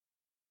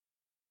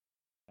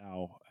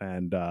now,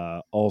 and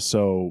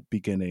also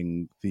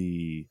beginning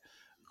the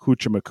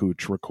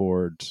Hoochie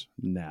record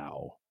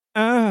now.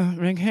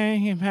 Did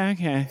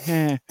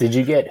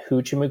you get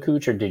Hoochie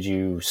Macooch or did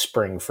you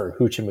spring for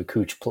Hoochie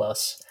Macooch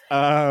Plus? It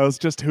was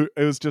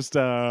just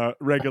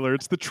regular.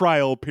 It's the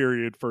trial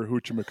period for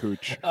Hoochie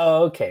Macooch.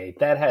 Oh, okay.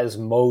 That has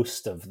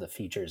most of the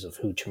features of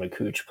Hoochie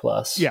Macooch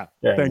Plus. Yeah,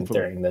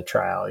 during the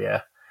trial.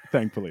 Yeah,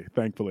 thankfully.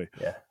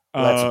 Yeah.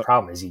 Well, that's the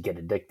problem is you get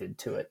addicted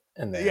to it,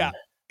 and then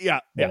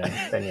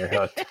then you're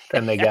hooked.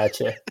 Then they got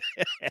you.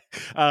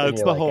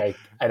 It's the whole.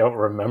 I don't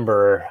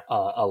remember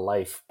a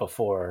life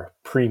before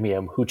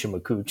premium Hoochie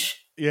Macooch.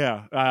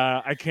 Yeah,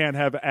 I can't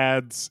have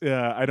ads.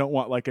 I don't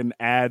want like an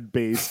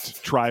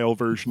ad-based trial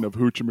version of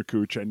Hoochie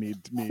Macooch. I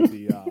need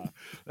the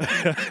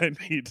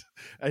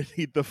I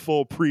need the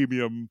full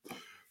premium.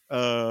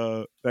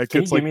 Can you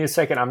give me a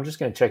second? I'm just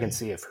going to check and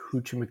see if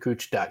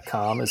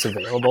hoochiemacooch.com is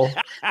available.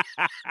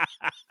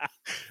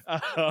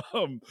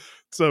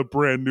 It's a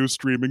brand new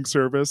streaming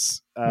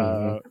service.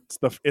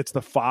 It's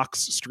the Fox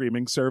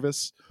streaming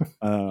service.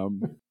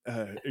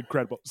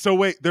 Incredible. So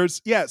wait,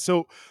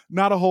 so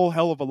not a whole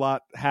hell of a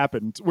lot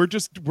happened.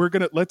 Let's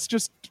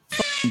just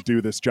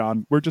do this,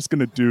 John. We're just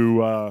gonna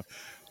do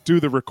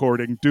the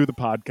recording, do the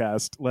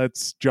podcast.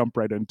 Let's jump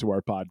right into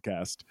our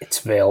podcast.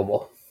 It's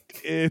available.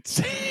 It's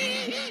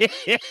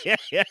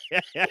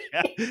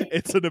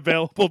an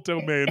available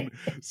domain.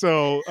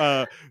 So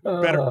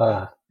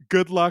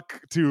good luck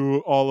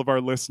to all of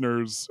our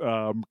listeners,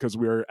 because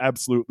we're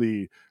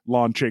absolutely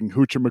launching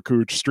Hoochie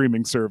Macooch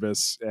streaming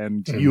service,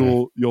 and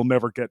you'll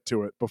never get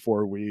to it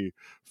before we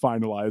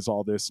finalize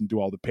all this and do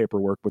all the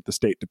paperwork with the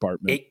State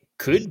Department. It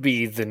could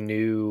be the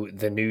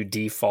new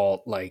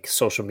default like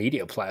social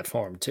media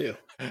platform too,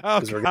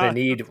 because we're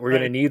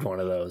gonna need one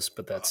of those.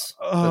 But that's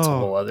a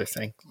whole other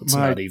thing. It's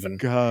not even.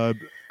 God,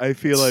 I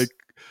feel like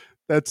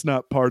that's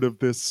not part of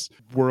this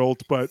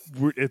world, but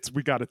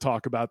we got to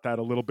talk about that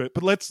a little bit.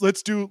 But let's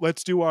do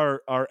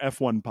our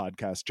F1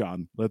 podcast,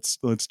 John.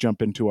 Let's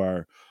jump into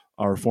our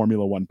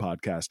Formula One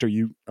podcast. Are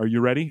you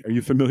ready? Are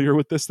you familiar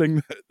with this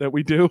thing that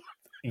we do?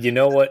 You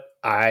know what?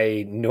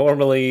 I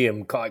normally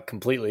am caught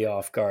completely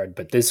off guard,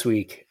 but this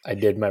week I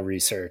did my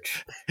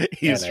research.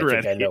 He's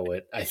ready.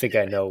 I think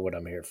I know what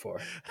I'm here for.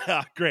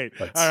 Great.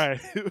 All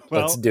right.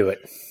 Well, let's do it.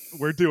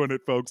 We're doing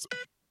it, folks.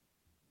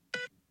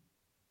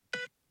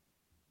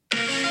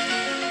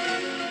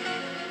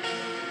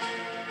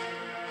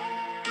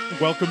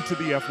 Welcome to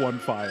the F1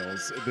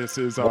 Files. This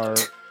is our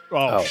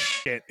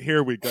shit.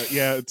 Here we go.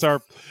 Yeah,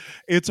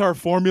 it's our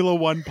Formula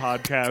One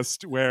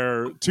podcast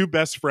where two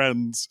best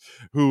friends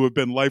who have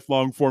been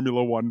lifelong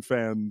Formula One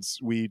fans,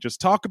 we just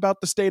talk about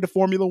the state of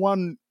Formula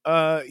One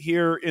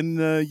here in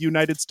the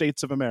United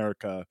States of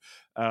America.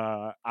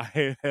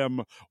 I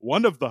am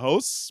one of the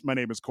hosts. My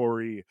name is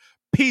Corey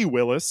P.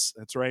 Willis.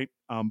 That's right.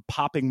 I'm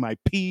popping my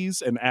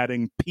P's and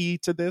adding P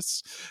to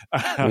this.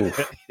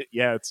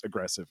 Yeah, it's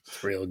aggressive.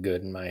 It's real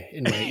good in my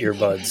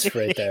earbuds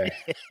right there.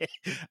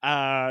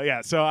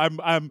 So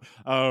I'm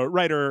a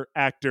writer,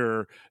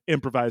 actor,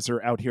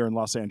 improviser out here in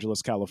Los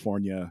Angeles,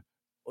 California.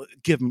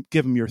 Give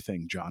him your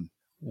thing, John.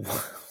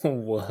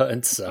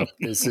 What's up?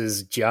 This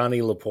is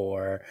Johnny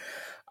Lepore.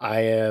 I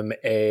am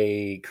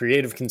a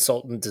creative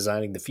consultant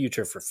designing the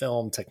future for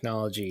film,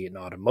 technology, and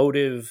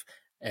automotive.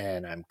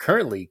 And I'm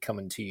currently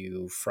coming to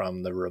you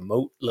from the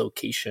remote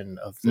location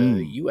of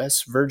the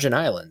U.S. Virgin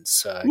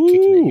Islands,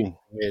 kicking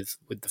it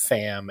with the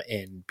fam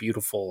in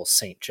beautiful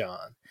St.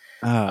 John,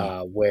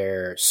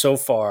 where so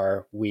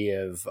far we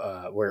have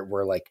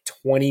we're like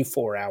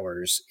 24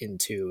 hours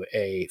into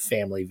a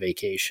family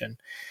vacation.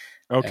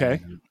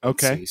 Okay.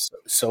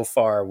 So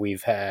far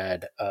we've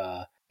had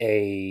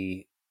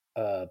a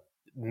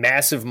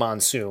massive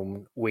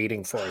monsoon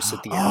waiting for us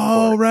at the airport.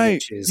 Oh, right.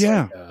 Which is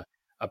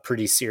a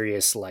pretty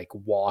serious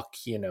walk,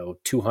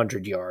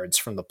 200 yards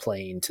from the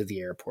plane to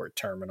the airport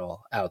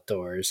terminal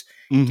outdoors,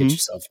 get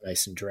yourself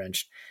nice and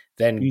drenched.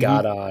 Then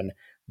got on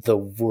the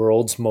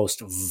world's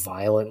most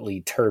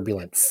violently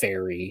turbulent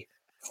ferry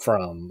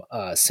from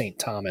St.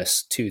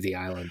 Thomas to the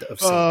island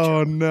of St. John.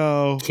 Oh,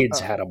 no. Kids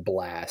had a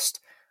blast.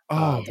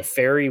 The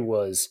ferry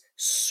was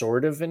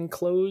sort of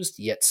enclosed,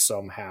 yet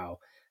somehow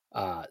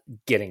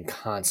getting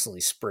constantly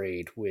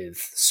sprayed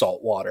with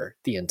salt water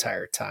the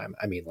entire time.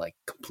 I mean,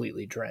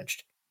 completely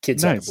drenched.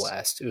 Kids had a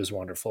blast. It was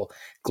wonderful.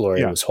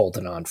 Gloria was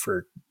holding on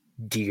for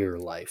dear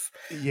life.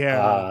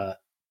 Yeah.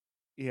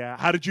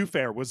 How did you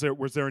fare? Was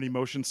there any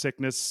motion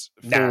sickness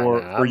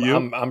for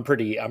you? I'm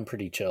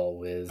pretty chill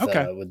with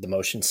the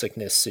motion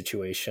sickness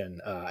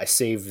situation. I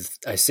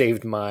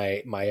saved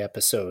my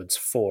episodes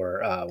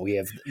for we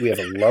have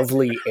a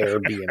lovely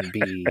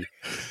Airbnb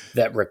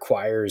that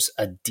requires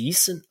a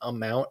decent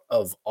amount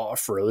of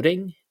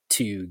off-roading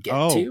to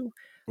get to.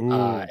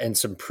 And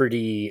some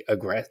pretty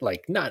aggressive,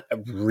 not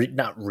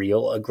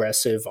real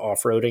aggressive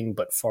off-roading,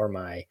 but for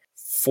my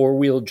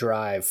 4-wheel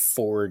drive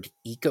Ford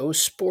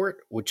EcoSport,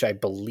 which I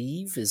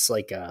believe is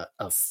like a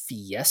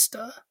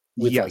Fiesta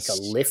with like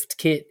a lift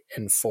kit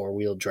and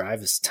 4-wheel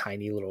drive, this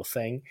tiny little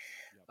thing.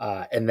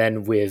 And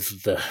then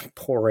with the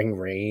pouring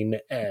rain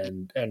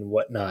and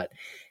whatnot,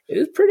 it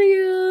was pretty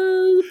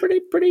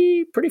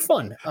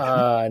fun.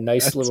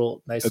 Nice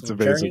little amazing.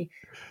 journey.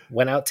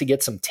 Went out to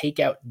get some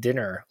takeout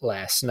dinner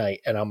last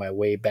night, and on my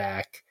way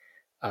back,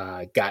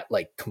 got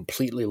like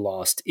completely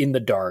lost in the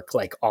dark,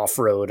 like off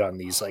road on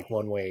these like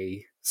one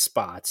way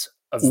spots.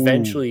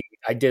 Eventually,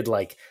 I did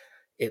like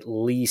at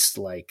least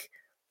like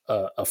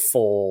a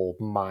full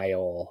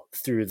mile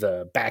through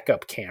the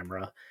backup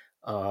camera.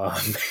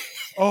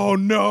 Oh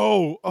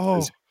no!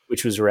 Oh,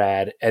 which was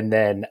rad. And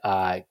then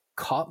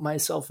caught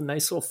myself a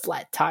nice little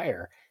flat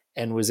tire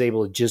and was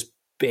able to just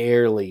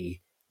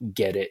barely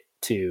get it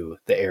to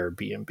the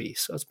Airbnb.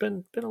 So it's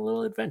been a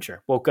little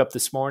adventure. Woke up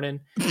this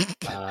morning,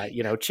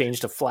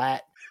 changed a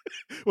flat.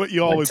 What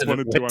you always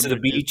wanted to went to the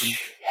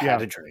beach,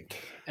 had a drink,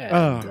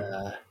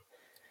 and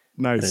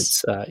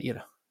nice.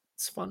 And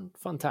it's fun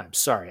time.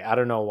 Sorry, I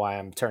don't know why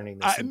I'm turning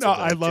this into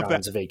I love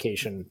John's that.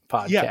 Vacation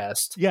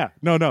podcast. Yeah.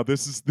 No.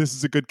 This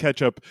is a good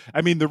catch up.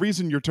 I mean, the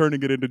reason you're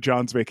turning it into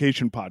John's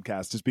Vacation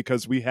podcast is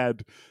because we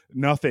had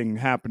nothing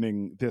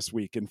happening this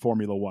week in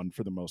Formula One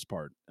for the most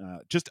part.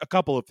 Just a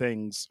couple of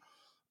things.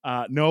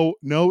 No.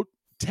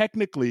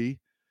 Technically,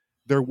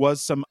 there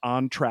was some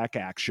on track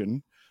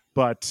action,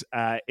 but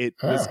it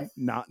was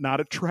not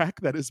a track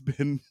that has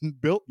been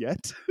built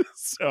yet.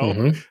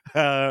 So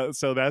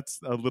that's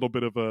a little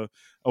bit of a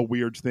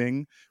weird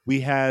thing.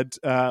 We had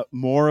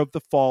more of the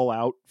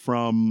fallout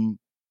from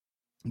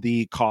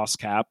the cost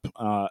cap,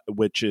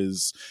 which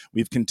is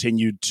we've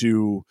continued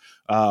to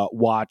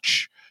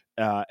watch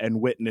and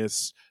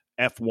witness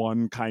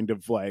F1 kind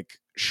of like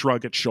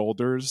shrug its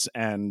shoulders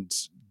and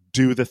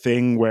do the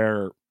thing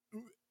where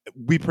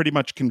we pretty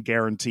much can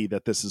guarantee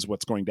that this is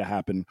what's going to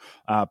happen.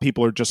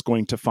 People are just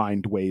going to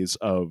find ways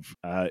of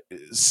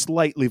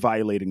slightly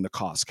violating the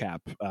cost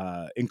cap,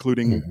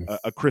 including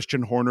a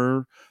Christian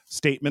Horner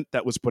statement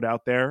that was put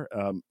out there,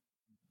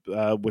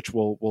 which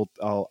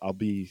I'll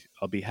be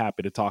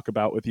happy to talk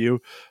about with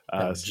you.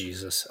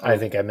 Jesus, I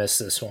think I missed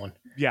this one.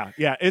 Yeah,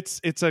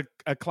 it's a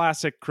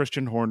classic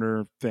Christian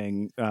Horner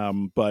thing,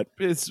 but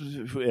it's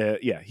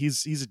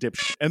he's a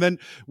dipshit. And then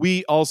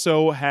we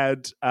also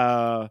had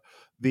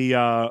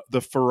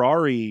the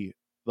Ferrari,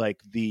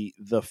 like the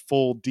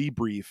full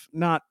debrief,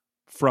 not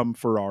from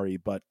Ferrari,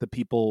 but the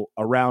people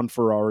around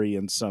Ferrari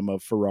and some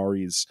of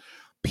Ferrari's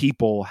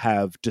people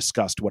have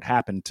discussed what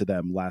happened to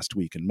them last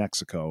week in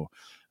Mexico.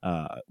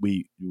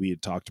 We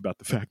had talked about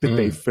the fact that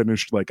they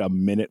finished like a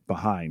minute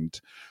behind.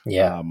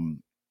 Yeah.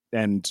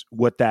 And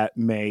what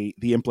the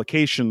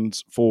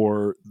implications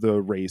for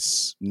the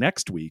race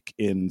next week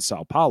in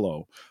Sao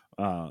Paulo,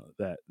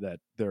 that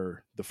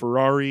the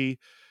Ferrari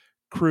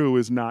crew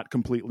is not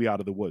completely out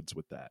of the woods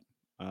with that.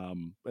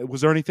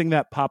 Was there anything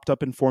that popped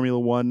up in Formula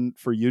One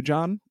for you,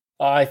 John?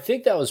 I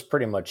think that was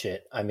pretty much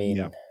it. I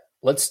mean,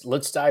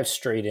 let's dive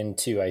straight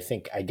into, I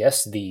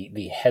guess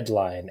the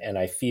headline, and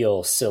I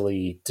feel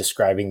silly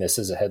describing this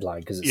as a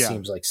headline because it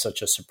seems like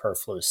such a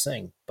superfluous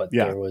thing, but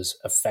there was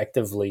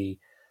effectively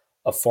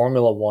a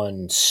Formula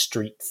One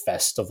street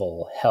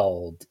festival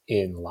held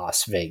in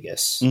Las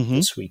Vegas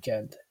this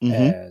weekend.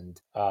 And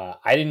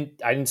I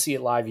didn't see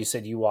it live. You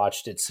said you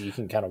watched it, so you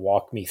can kind of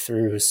walk me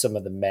through some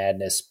of the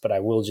madness, but I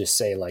will just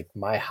say like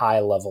my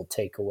high level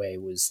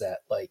takeaway was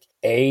that like,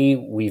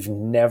 we've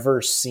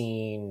never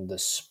seen the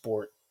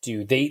sport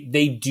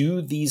they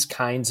do these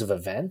kinds of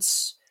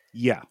events.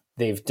 Yeah.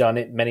 They've done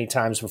it many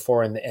times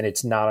before, and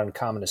it's not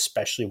uncommon,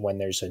 especially when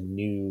there's a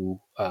new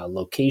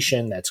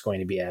location that's going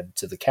to be added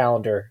to the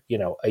calendar.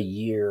 A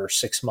year or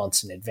 6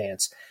 months in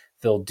advance,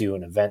 they'll do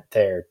an event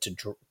there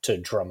to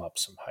drum up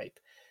some hype.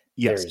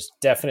 Yes. There's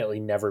definitely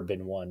never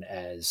been one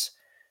as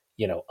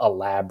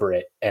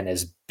elaborate and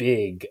as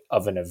big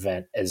of an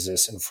event as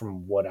this. And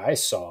from what I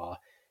saw,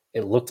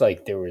 it looked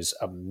like there was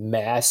a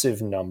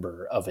massive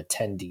number of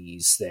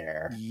attendees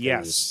there.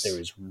 Yes. There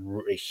was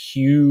a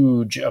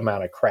huge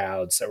amount of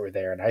crowds that were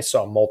there. And I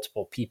saw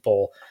multiple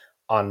people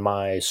on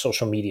my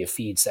social media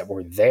feeds that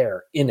were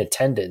there in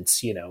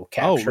attendance,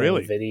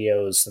 capturing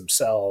videos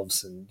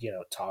themselves and,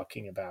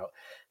 talking about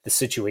the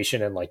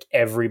situation. And like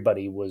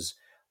everybody was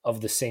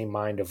of the same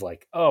mind of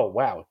like, oh,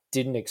 wow,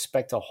 didn't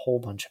expect a whole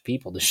bunch of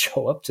people to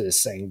show up to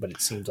this thing, but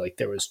it seemed like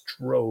there was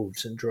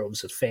droves and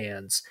droves of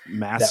fans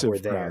that were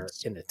there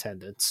crowds in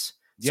attendance.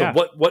 Yeah.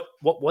 So what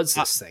was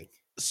this thing?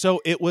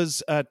 So it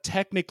was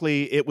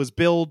technically it was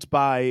billed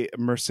by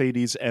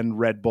Mercedes and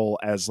Red Bull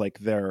as like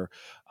their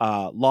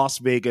Las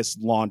Vegas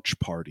launch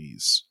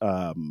parties.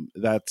 I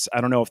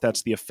don't know if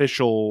that's the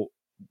official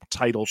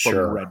title from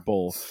Red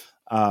Bull,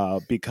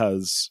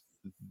 because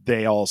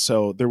there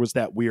was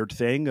that weird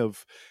thing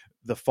of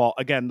the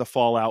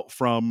fallout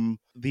from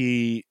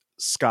the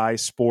Sky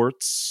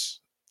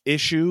Sports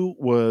issue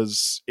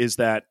is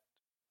that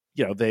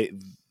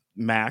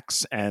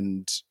Max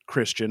and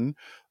Christian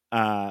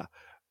and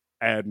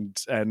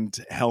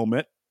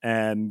Helmut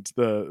and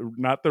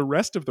not the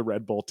rest of the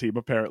Red Bull team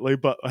apparently,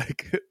 but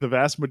like the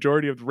vast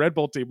majority of the Red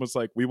Bull team was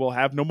like, we will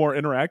have no more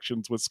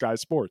interactions with Sky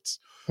Sports.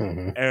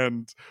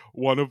 And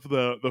one of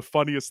the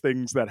funniest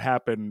things that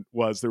happened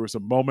was there was a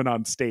moment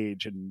on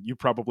stage, and you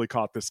probably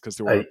caught this because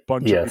there were a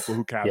bunch of people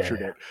who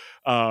captured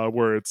it,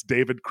 where it's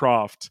David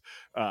Croft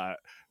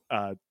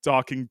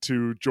talking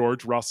to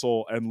George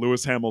Russell and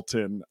Lewis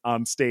Hamilton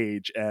on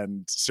stage,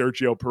 and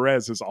Sergio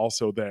Perez is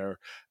also there,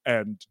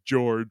 and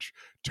George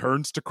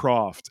turns to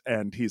Croft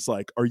and he's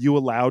like, are you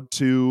allowed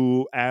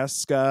to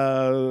ask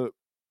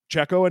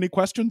Checo any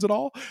questions at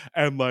all?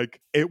 And like,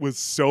 it was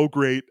so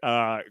great.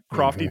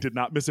 Crofty did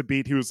not miss a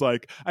beat. He was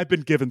like, I've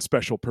been given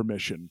special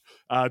permission.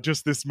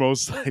 Just this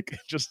most like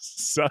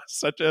just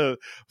such a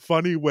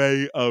funny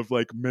way of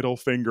like middle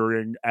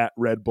fingering at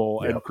Red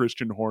Bull and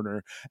Christian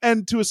Horner,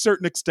 and to a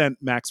certain extent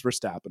Max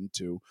Verstappen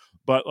too,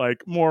 but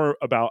like more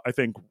about, I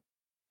think,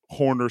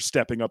 Horner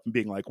stepping up and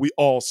being like, we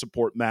all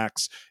support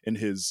Max in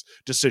his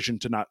decision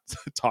to not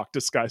talk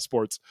to Sky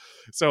Sports.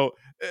 So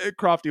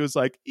Crofty was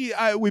like,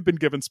 we've been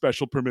given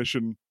special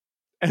permission.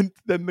 And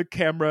then the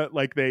camera,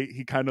 like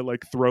he kind of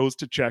like throws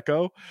to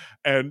Checo,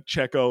 and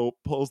Checo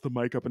pulls the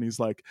mic up and he's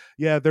like,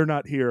 yeah, they're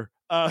not here.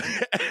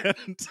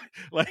 And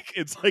like,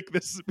 it's like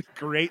this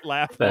great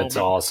laugh. That's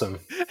awesome.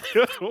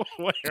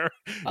 Where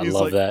I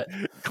love like, that.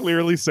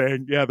 Clearly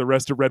saying, yeah, the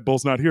rest of Red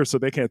Bull's not here, so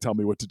they can't tell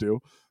me what to do.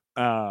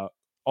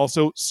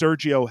 Also,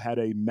 Sergio had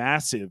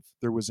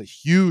there was a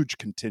huge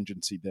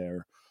contingency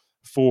there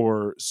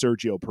for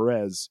Sergio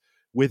Perez,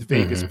 with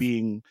Vegas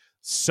being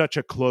such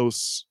a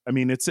close, I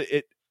mean,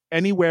 it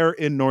anywhere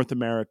in North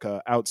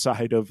America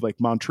outside of like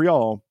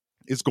Montreal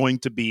is going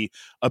to be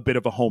a bit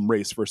of a home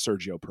race for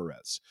Sergio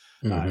Perez,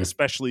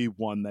 especially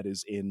one that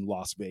is in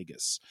Las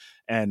Vegas.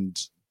 And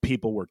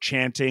people were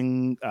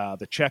chanting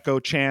the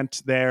Checo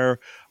chant there,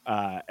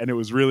 and it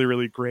was really,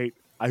 really great.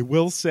 I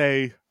will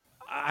say,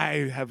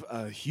 I have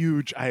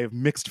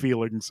mixed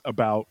feelings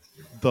about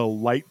the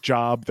light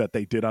job that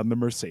they did on the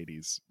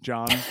Mercedes.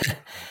 John,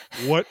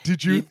 what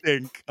did you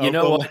think of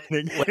the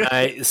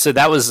lighting? So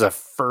that was the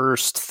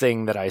first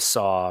thing that I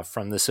saw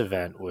from this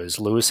event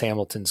was Lewis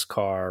Hamilton's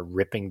car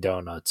ripping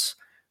donuts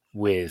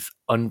with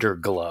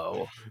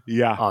underglow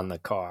on the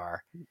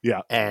car.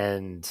 Yeah.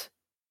 And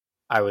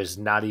I was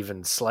not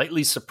even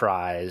slightly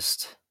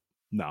surprised.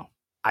 No.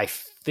 I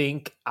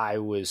think I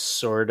was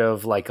sort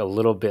of like a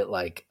little bit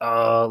like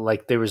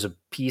there was a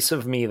piece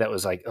of me that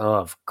was like, oh,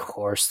 of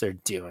course they're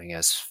doing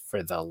this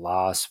for the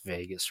Las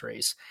Vegas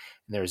race.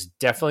 And there was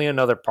definitely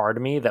another part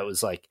of me that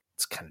was like,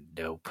 it's kind of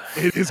dope.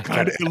 It is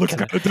kind of, it looks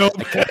kind of dope.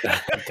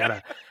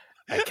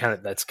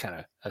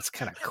 That's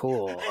kind of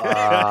cool.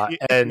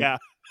 And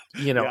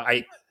you know,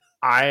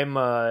 I'm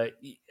a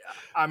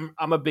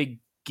big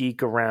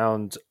geek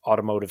around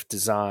automotive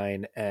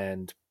design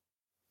and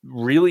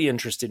really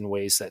interested in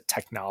ways that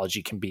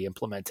technology can be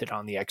implemented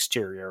on the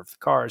exterior of the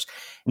cars.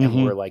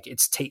 And we're like,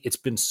 it's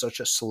been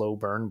such a slow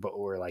burn, but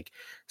we're like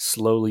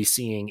slowly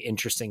seeing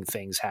interesting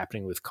things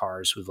happening with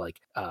cars with like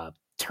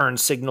turn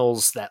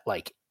signals that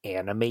like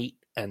animate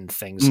and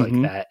things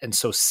like that. And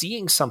so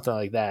seeing something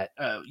like that,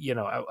 you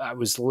know, I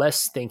was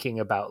less thinking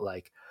about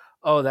like,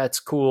 oh, that's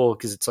cool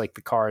because it's like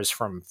the cars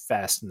from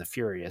Fast and the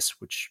Furious,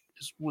 which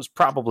was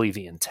probably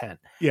the intent.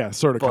 Yeah,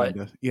 sort of, kind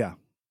of. Yeah.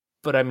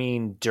 But I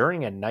mean,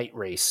 during a night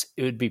race,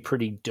 it would be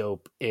pretty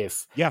dope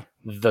if there's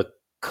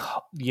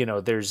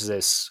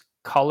this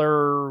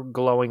color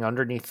glowing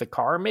underneath the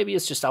car. Maybe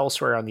it's just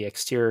elsewhere on the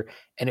exterior,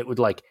 and it would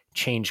like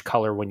change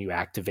color when you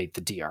activate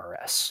the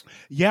DRS.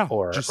 Yeah.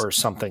 Or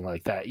something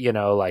like that, you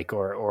know, like,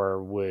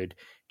 or would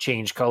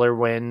change color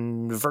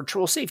when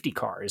virtual safety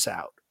car is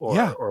out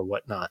or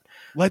whatnot.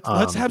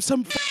 Let's have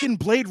some fucking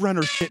Blade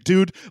Runner shit,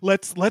 dude.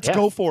 Let's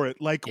go for it.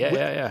 Like,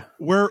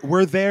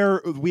 we're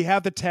there. We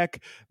have the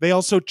tech. They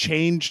also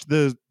changed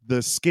the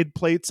skid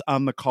plates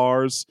on the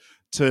cars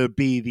to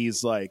be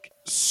these like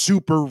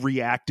super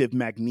reactive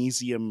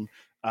magnesium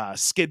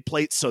skid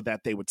plates so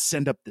that they would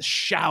send up this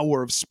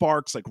shower of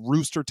sparks like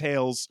rooster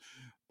tails.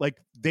 Like,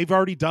 they've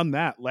already done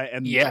that.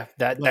 And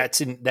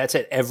that's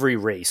at every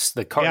race.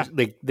 The cars,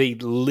 they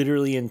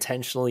literally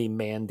intentionally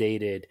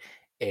mandated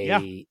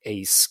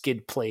a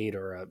skid plate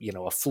or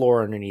a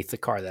floor underneath the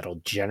car that'll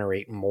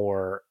generate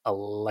more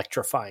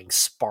electrifying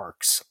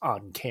sparks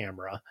on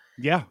camera.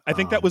 Yeah. I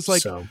think that was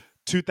like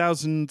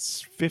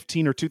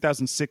 2015 or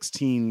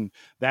 2016,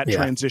 that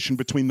transition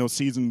between those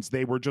seasons.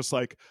 They were just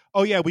like,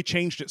 oh yeah, we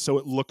changed it so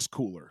it looks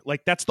cooler.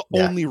 Like, that's the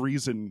only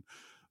reason.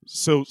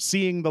 So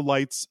seeing the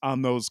lights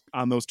on those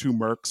two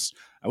Mercs,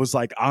 I was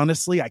like,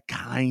 honestly, I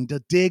kind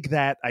of dig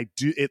that. I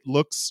do. It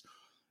looks,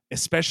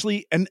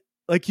 especially, and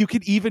like you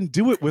could even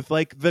do it with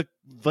like the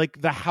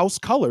house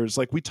colors.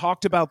 Like, we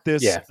talked about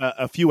this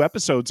a few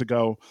episodes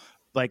ago.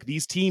 Like,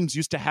 these teams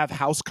used to have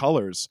house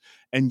colors,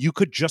 and you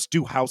could just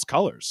do house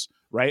colors,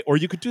 right? Or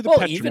you could do the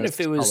Petronas even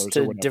if it was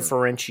to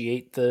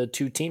differentiate the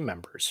two team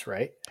members,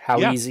 right?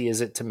 How easy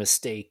is it to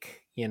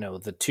mistake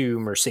the two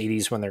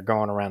Mercedes when they're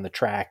going around the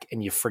track,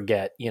 and you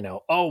forget,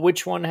 oh,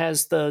 which one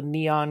has the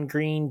neon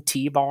green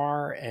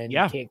T-bar, and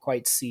you can't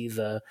quite see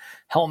the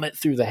helmet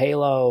through the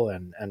halo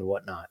and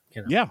whatnot.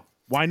 Yeah.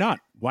 Why not?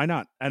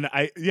 And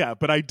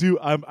but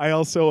I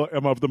also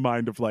am of the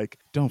mind of like,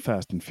 don't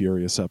Fast and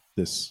Furious up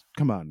this.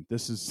 Come on,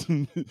 this is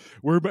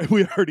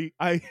we already.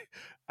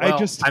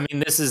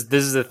 This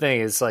is the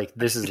thing. It's like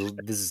this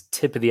is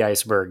tip of the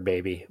iceberg,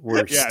 baby.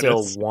 We're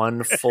still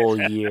one full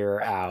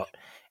year out,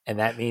 and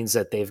that means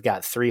that they've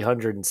got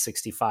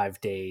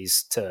 365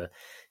 days to,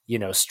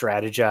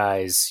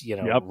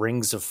 strategize,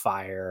 rings of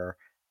fire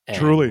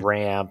and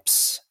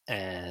ramps,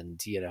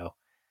 and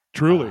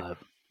truly.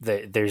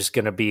 There's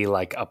going to be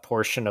like a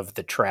portion of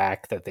the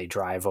track that they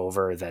drive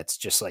over that's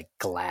just like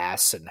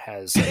glass and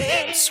has like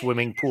a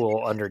swimming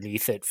pool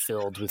underneath it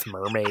filled with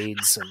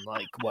mermaids and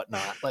like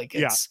whatnot. Like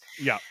it's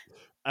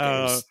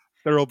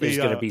there's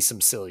going to be some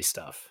silly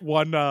stuff.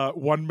 One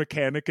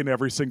mechanic in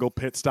every single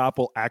pit stop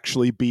will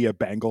actually be a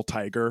Bengal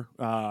tiger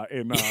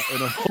in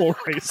a whole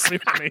race.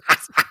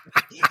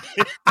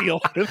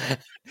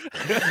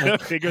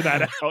 Figure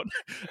that out.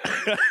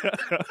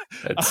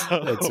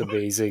 That's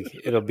amazing.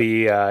 It'll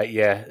be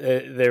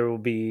there will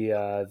be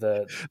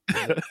the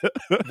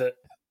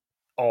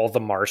all the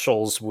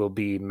marshals will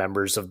be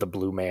members of the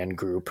Blue Man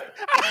Group.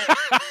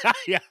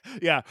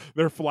 yeah,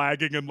 they're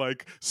flagging and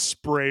like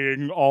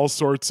spraying all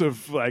sorts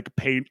of like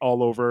paint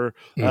all over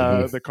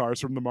the cars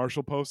from the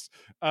marshal posts.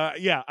 I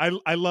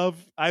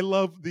love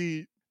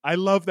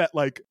that,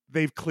 like,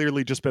 they've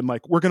clearly just been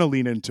like, we're gonna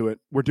lean into it.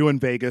 We're doing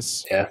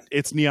Vegas. Yeah,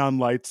 it's neon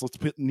lights. Let's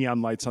put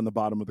neon lights on the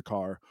bottom of the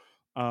car.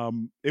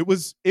 It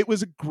was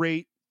a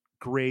great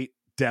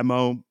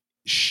demo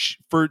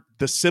for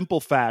the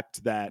simple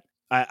fact that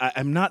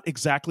I'm not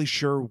exactly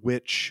sure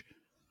which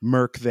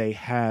Merc they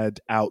had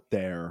out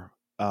there,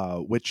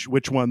 which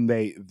one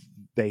they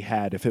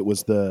had. If it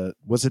was the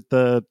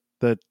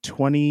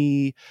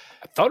 20,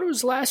 I thought it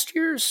was last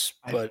year's,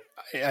 but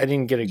I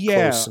didn't get a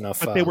close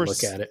enough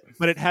look at it.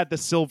 But it had the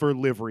silver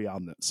livery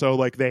on it, so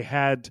like they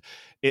had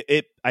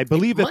it. I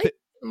believe it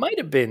might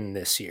have been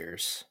this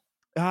year's.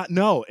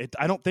 No,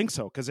 I don't think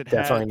so, because it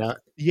definitely not.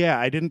 Yeah,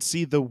 I didn't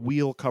see the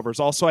wheel covers.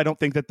 Also, I don't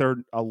think that they're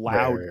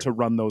allowed to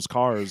run those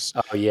cars.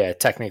 Oh yeah,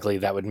 technically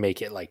that would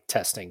make it like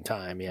testing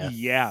time.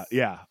 Yeah.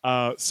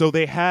 So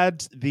they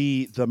had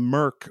the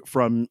Merc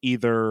from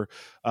either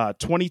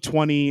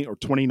 2020 or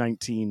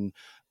 2019,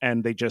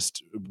 and they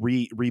just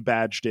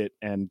rebadged it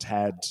and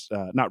had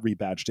not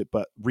rebadged it,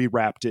 but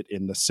rewrapped it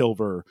in the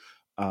silver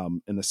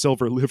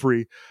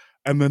livery,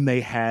 and then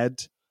they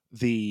had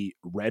the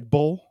Red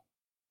Bull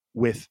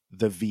with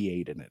the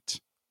V8 in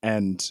it,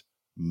 and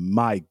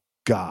my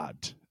God,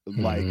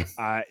 like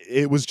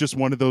it was just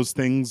one of those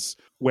things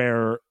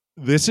where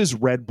this is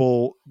Red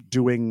Bull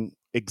doing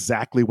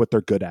exactly what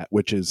they're good at,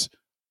 which is,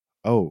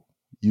 oh,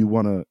 you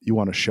want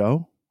a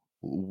show?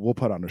 We'll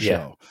put on a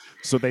show.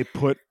 So they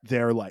put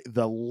their like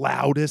the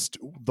loudest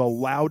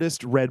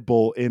Red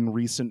Bull in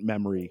recent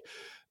memory.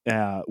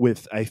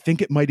 With, I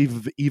think it might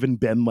have even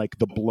been like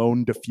the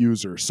blown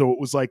diffuser. So it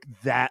was like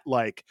that,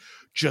 like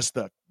just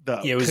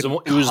it was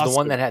the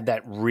one that had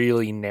that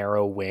really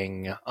narrow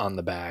wing on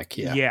the back.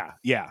 Yeah.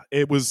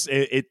 It was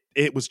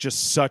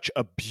just such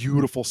a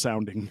beautiful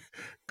sounding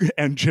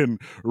engine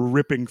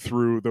ripping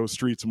through those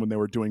streets when they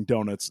were doing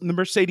donuts. And the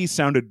Mercedes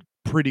sounded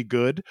pretty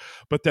good,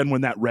 but then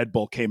when that Red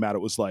Bull came out,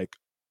 it was like,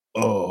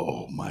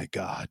 oh my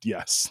God,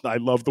 yes. I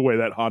love the way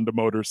that Honda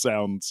motor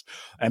sounds,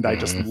 and I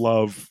just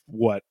love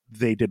what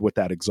they did with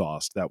that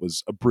exhaust. That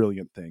was a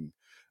brilliant thing.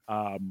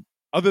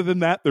 Other than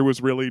that, there was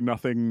really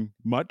nothing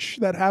much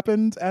that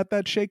happened at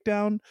that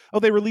shakedown. Oh,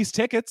 they released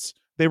tickets.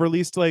 They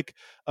released like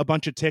a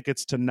bunch of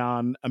tickets to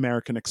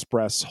non-American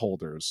Express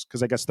holders,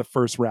 because I guess the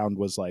first round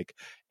was like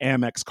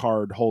Amex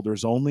card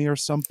holders only or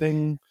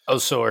something. Oh,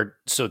 so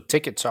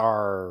tickets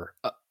are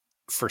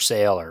for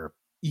sale or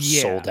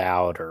sold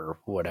out or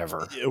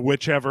whatever.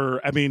 Whichever.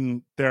 I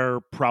mean,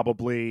 they're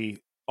probably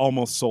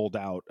almost sold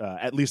out.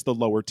 At least the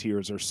lower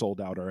tiers are sold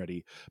out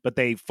already, but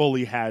they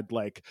fully had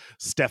like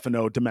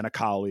Stefano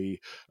Domenicali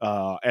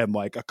and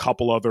like a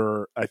couple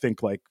other, I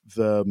think like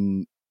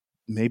the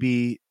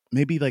maybe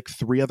like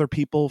three other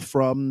people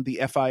from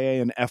the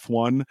FIA and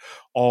F1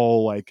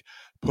 all like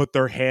put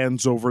their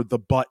hands over the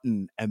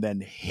button and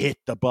then hit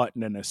the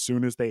button, and as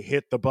soon as they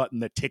hit the button,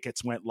 the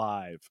tickets went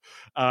live.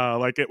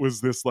 Like it was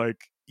this like,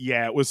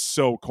 yeah, it was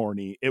so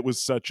corny. It was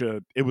such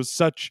a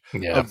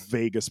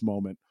Vegas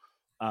moment.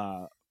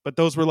 But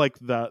those were like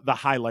the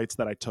highlights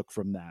that I took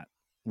from that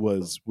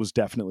was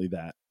definitely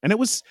that. And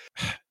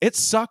it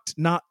sucked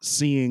not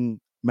seeing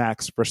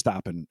Max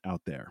Verstappen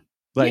out there.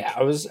 Like, yeah,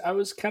 I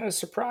was kind of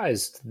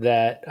surprised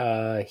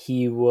that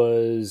he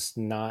was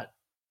not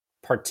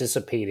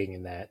participating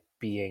in that,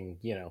 being,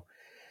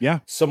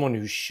 someone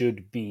who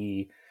should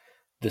be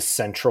the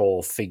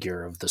central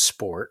figure of the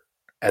sport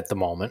at the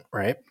moment,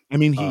 right? I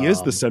mean, he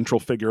is the central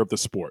figure of the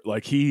sport.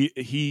 Like he's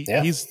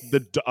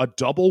a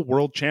double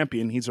world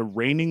champion. He's a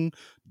reigning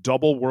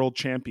double world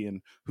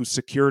champion who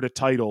secured a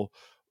title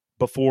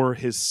before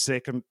his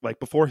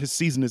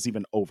season is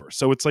even over.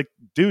 So it's like,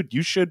 dude,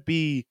 you should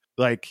be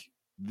like,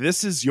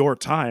 this is your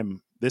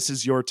time. This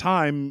is your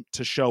time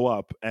to show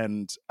up.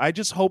 And I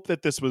just hope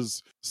that this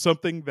was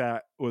something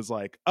that was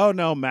like, oh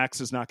no,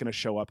 Max is not going to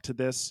show up to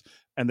this,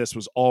 and this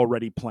was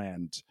already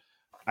planned.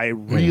 I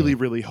really,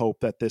 really hope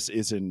that this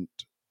isn't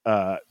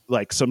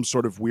like some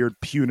sort of weird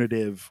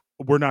punitive,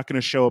 we're not going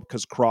to show up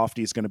because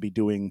Crofty is going to be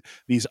doing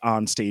these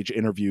on-stage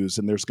interviews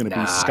and there's going to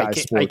be Sky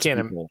Sports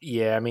people.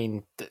 Yeah, I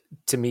mean,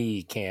 to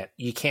me,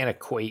 you can't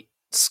equate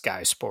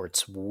Sky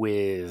Sports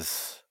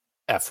with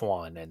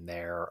F1 and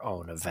their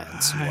own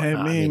events.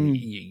 I mean,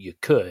 you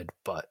could,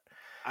 but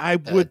I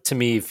would. To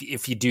me,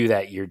 if you do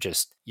that,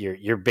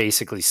 you're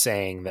basically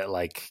saying that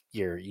like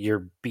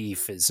your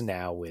beef is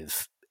now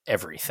with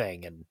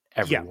everything and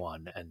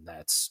everyone, and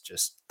that's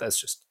just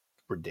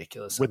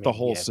ridiculous with the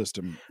whole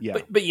system. Yeah,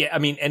 but yeah, I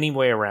mean, any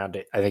way around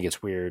it, I think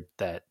it's weird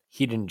that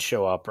he didn't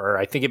show up, or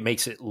I think it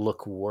makes it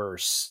look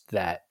worse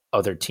that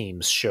other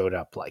teams showed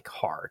up like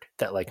hard,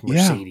 that like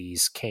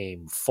Mercedes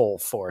came full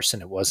force,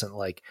 and it wasn't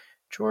like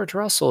George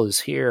Russell is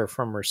here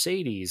from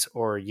Mercedes,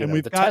 or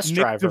we've the got test Nick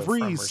driver DeVries,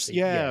 from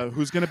Mercedes,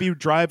 who's going to be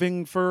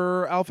driving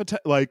for Alpha.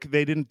 Like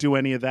they didn't do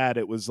any of that.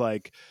 It was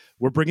like,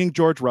 we're bringing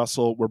George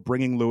Russell, we're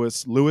bringing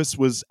Lewis. Lewis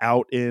was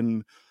out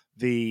in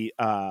the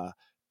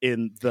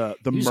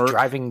He's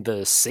driving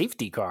the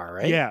safety car,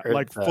 right? Yeah, or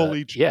like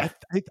fully. Yeah,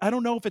 I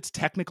don't know if it's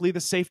technically the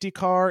safety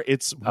car.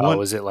 It's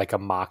was it like a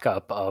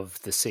mock-up of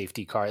the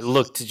safety car? It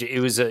looked. It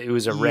was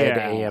a red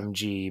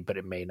AMG, but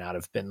it may not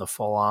have been the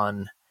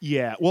full-on.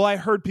 Yeah, well, I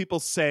heard people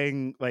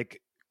saying like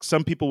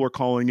some people were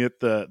calling it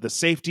the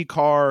safety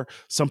car.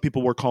 Some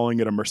people were calling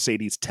it a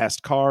Mercedes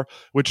test car,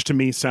 which to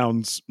me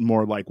sounds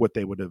more like what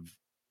they would have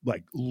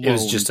like. It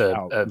was just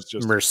a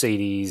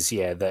Mercedes, the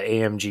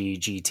AMG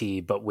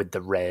GT, but with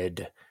the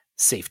red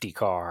safety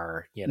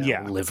car,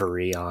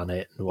 livery on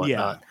it and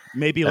whatnot. Yeah,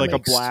 maybe that like a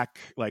black,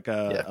 like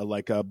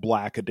a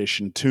black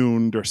edition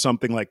tuned or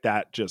something like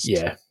that. Just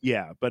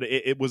but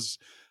it was.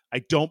 I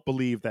don't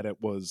believe that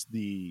it was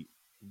the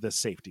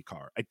safety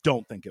car. I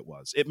don't think it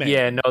was. It may.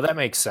 Yeah, no, that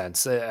makes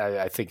sense.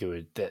 I think it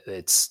would.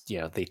 It's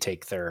they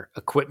take their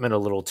equipment a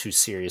little too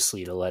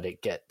seriously to let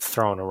it get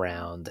thrown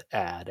around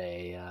at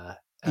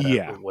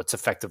what's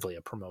effectively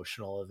a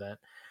promotional event.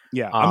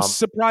 Yeah, I'm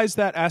surprised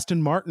that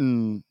Aston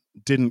Martin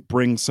didn't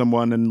bring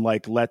someone and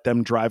like let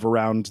them drive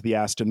around the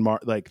Aston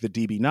Martin, like the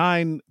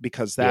DB9,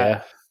 because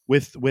that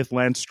with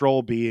Lance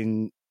Stroll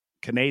being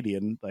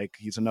Canadian, like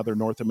he's another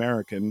North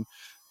American.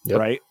 Yep.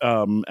 Right.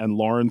 And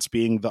Lawrence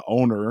being the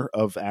owner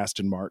of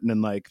Aston Martin,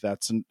 and like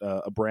that's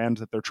a brand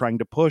that they're trying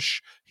to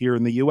push here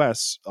in the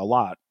US a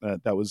lot.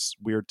 That was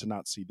weird to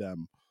not see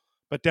them,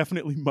 but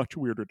definitely much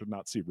weirder to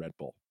not see Red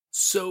Bull.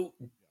 So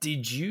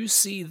did you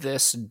see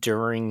this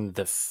during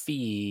the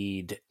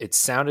feed? It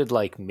sounded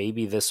like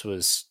maybe this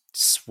was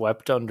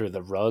swept under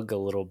the rug a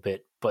little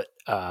bit, but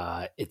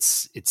it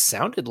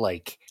sounded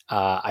like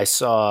I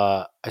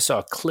saw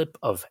a clip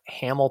of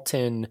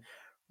Hamilton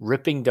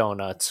ripping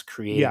donuts,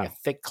 creating a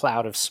thick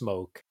cloud of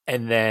smoke,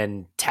 and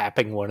then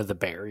tapping one of the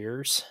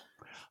barriers.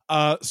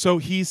 So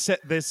he said,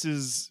 this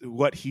is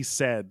what he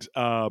said.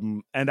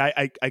 And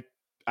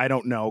I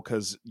don't know,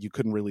 because you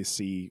couldn't really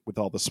see with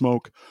all the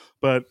smoke,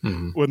 but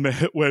when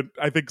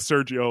I think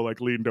Sergio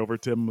like leaned over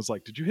to him and was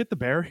like, did you hit the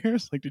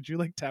barriers? Like, did you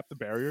like tap the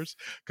barriers?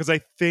 Because I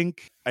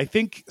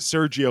think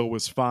Sergio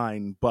was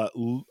fine, but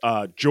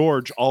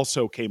George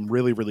also came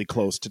really, really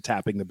close to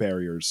tapping the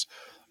barriers.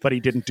 But he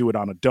didn't do it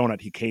on a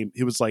donut.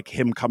 It was like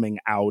him coming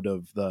out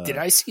of the... Did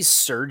I see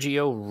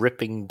Sergio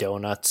ripping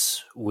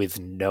donuts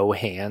with no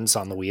hands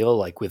on the wheel,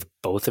 like with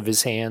both of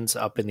his hands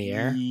up in the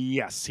air?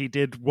 Yes, he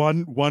did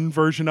one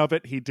version of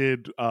it. He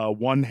did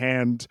one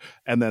hand,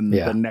 and then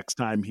the next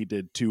time he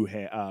did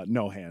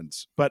no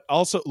hands. But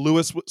also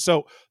Lewis,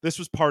 so this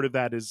was part of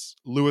that, is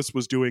Lewis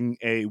was doing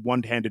a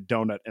one-handed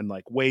donut and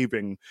like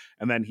waving,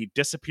 and then he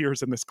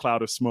disappears in this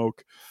cloud of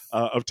smoke,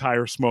 of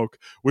tire smoke,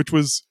 which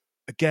was,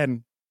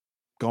 again,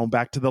 going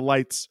back to the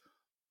lights,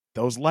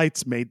 those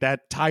lights made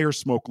that tire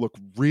smoke look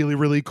really,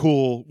 really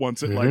cool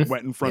once it like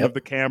went in front of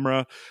the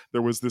camera.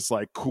 There was this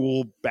like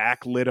cool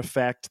backlit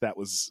effect that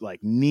was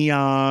like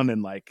neon,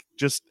 and like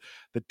just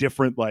the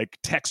different like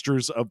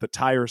textures of the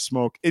tire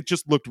smoke. It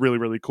just looked really,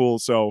 really cool.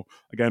 So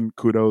again,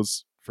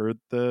 kudos for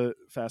the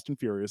Fast and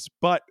Furious.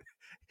 But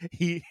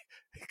he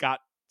got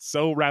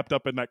so wrapped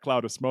up in that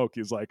cloud of smoke.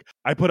 He's like,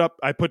 I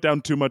put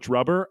down too much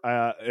rubber.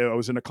 I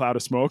was in a cloud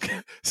of smoke.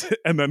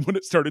 And then when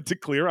it started to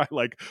clear, I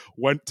like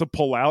went to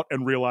pull out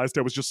and realized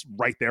I was just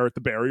right there at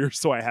the barrier.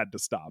 So I had to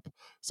stop.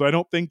 So I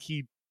don't think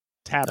he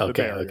tapped the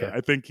barrier. Okay.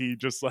 I think he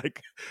just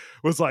like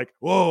was like,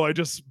 whoa, I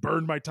just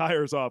burned my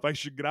tires off. I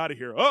should get out of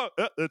here. Oh,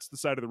 that's the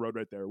side of the road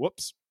right there.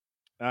 Whoops.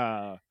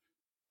 But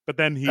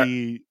then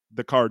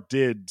the car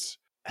did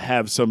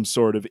have some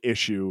sort of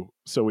issue.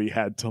 So he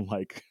had to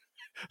like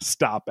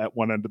stop at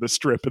one end of the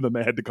strip, and then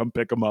they had to come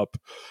pick him up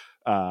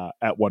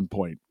at one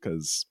point,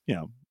 because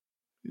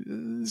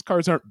these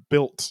cars aren't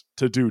built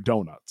to do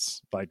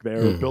donuts. Like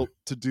they're built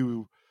to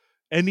do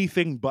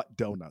anything but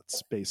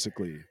donuts,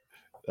 basically.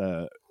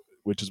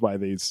 which is why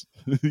these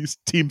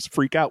teams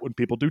freak out when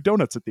people do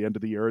donuts at the end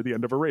of the year or the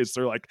end of a race.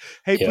 They're like,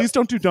 hey, please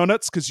don't do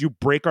donuts because you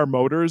break our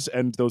motors,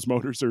 and those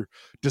motors are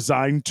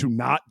designed to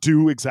not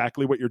do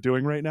exactly what you're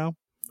doing right now.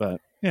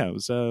 But yeah, it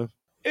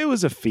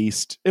was a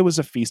feast. It was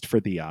a feast for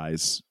the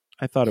eyes.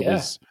 I thought it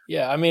was.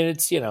 Yeah, I mean,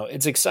 it's,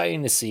 it's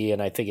exciting to see,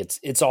 and I think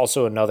it's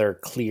also another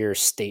clear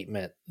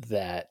statement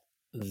that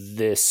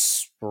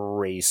this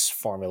race,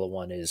 Formula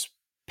One, is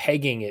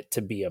pegging it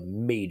to be a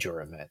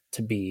major event,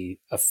 to be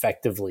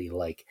effectively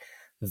like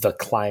the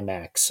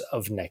climax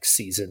of next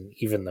season,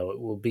 even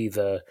though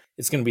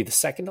it's going to be the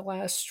second to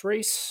last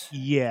race.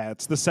 Yeah,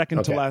 it's the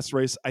second to last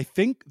race. I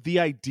think the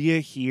idea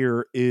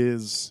here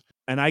is,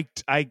 and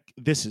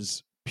this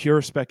is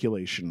pure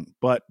speculation,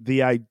 but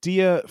the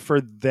idea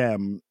for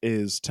them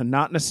is to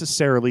not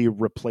necessarily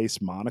replace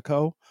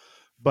Monaco,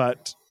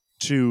 but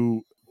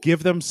to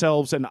give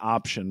themselves an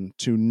option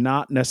to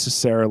not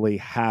necessarily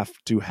have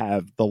to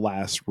have the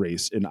last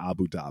race in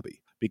Abu Dhabi.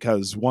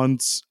 Because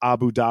once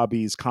Abu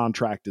Dhabi's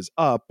contract is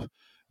up,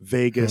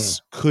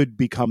 Vegas could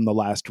become the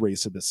last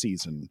race of the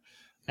season.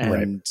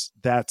 And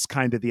that's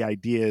kind of the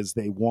idea, is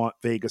they want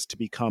Vegas to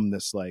become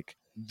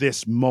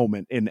this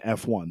moment in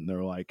F1.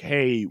 They're like,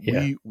 hey,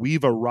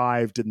 we've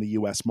arrived in the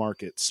US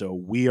market, so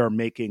we are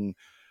making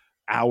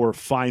our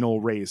final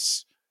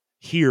race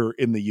here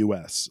in the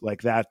US.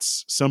 Like,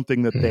 that's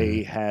something that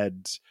they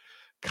had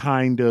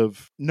kind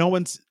of, no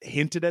one's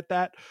hinted at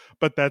that,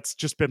 but that's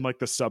just been like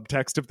the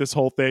subtext of this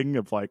whole thing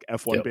of like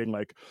F1 being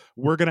like,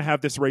 we're going to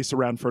have this race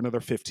around for another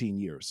 15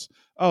 years.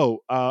 Abu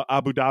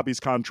Dhabi's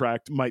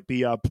contract might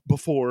be up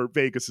before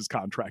Vegas's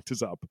contract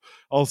is up.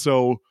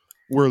 Also,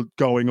 we're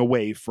going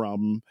away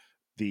from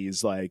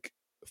these like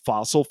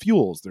fossil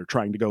fuels. They're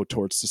trying to go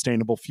towards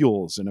sustainable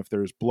fuels. And if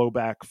there's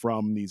blowback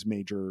from these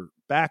major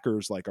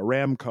backers like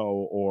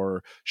Aramco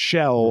or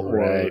Shell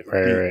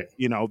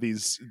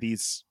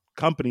these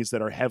companies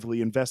that are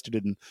heavily invested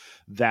in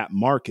that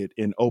market,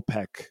 in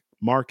OPEC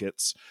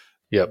markets,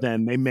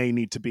 then they may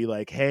need to be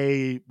like,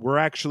 hey, we're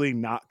actually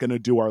not going to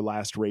do our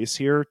last race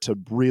here to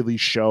really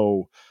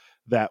show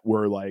that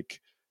we're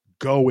like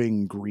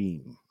going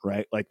green,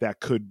 right? Like that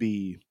could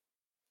be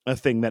a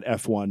thing that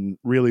F1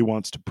 really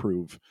wants to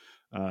prove.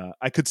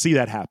 I could see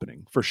that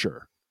happening for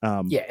sure.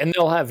 And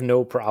they'll have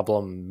no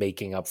problem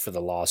making up for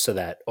the loss of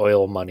that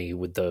oil money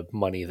with the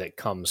money that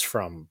comes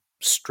from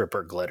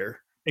stripper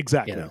glitter.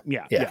 Exactly.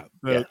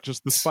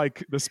 Just the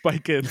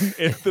spike in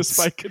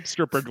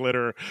stripper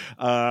glitter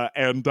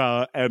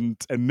and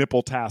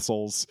nipple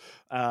tassels.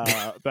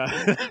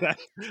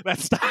 That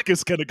stock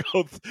is going to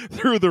go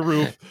through the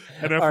roof.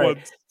 And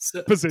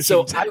F1's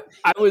position. So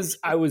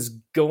I was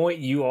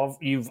going.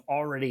 You've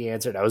already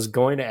answered. I was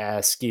going to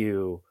ask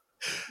you,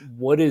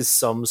 what is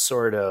some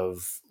sort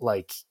of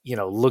like,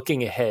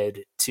 looking ahead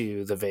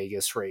to the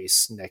Vegas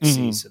race next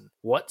season,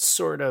 what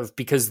sort of,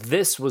 because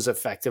this was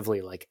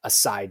effectively like a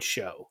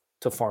sideshow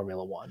to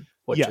Formula One,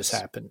 what just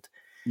happened.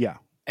 Yeah.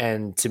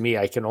 And to me,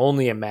 I can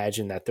only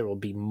imagine that there will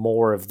be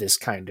more of this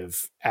kind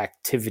of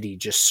activity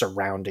just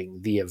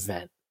surrounding the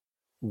event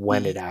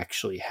when it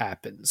actually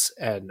happens.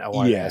 And I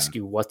want to ask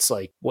you, what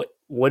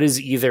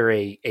is either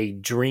a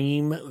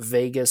dream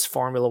Vegas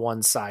Formula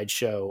One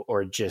sideshow,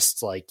 or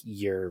just like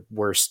your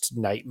worst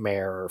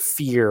nightmare or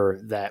fear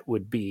that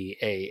would be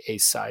a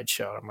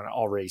sideshow? I'm going to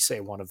already say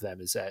one of them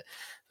is that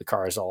the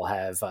cars all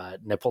have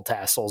nipple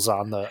tassels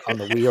on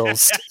the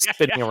wheels,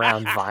 spinning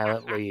around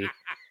violently,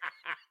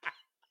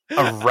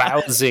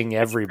 arousing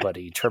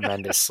everybody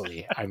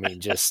tremendously. I mean,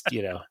 just,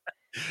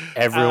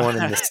 everyone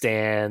in the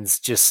stands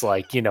just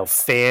like,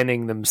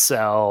 fanning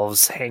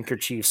themselves,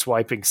 handkerchiefs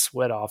wiping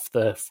sweat off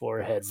the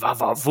forehead. Va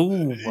va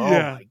voom. Oh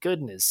my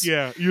goodness.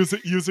 Yeah.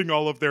 Using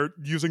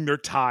their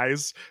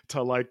ties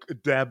to like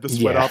dab the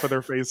sweat off of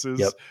their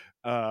faces.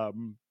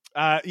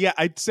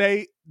 I'd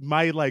say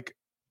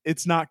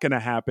it's not going to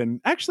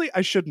happen. Actually,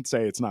 I shouldn't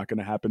say it's not going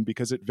to happen,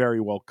 because it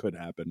very well could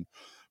happen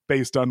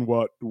based on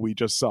what we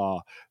just saw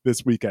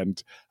this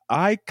weekend.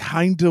 I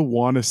kind of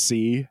want to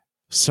see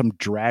some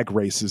drag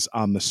races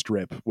on the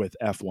strip with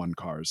F1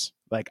 cars.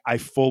 Like, I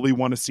fully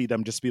want to see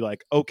them just be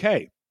like,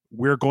 okay,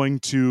 we're going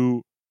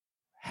to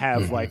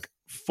have like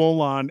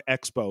full on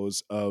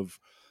expos of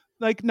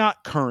like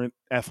not current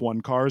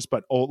F1 cars,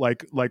 but old,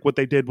 like what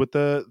they did with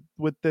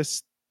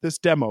this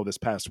demo this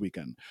past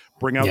weekend.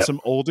 Bring out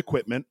some old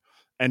equipment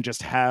and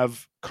just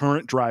have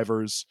current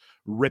drivers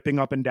ripping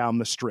up and down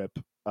the strip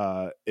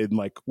in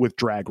like with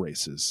drag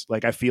races.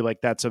 Like, I feel like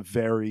it's a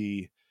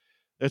very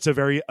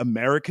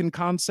American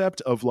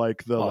concept of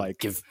like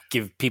give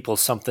people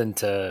something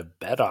to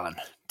bet on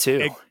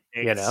too.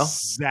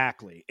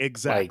 Exactly.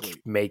 Like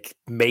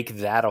make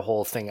that a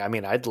whole thing. I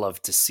mean, I'd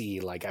love to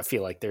see, like, I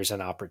feel like there's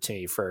an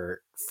opportunity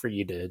for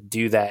you to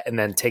do that and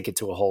then take it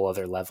to a whole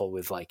other level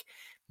with like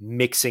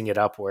mixing it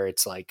up where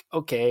it's like,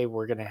 okay,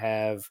 we're going to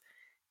have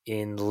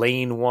in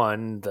lane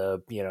 1,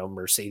 the,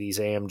 Mercedes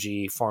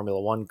AMG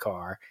Formula One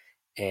car.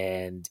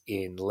 And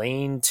in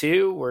lane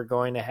 2, we're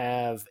going to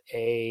have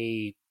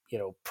a,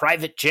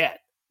 private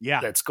jet Yeah.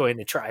 that's going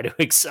to try to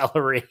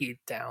accelerate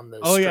down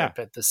the strip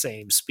at the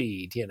same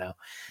speed,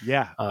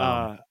 Yeah.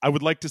 I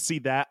would like to see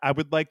that. I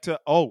would like to,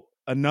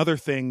 another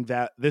thing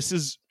that this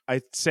is,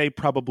 I'd say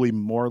probably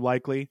more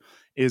likely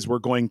is we're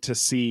going to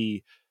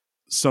see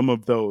some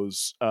of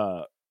those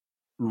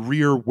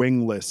rear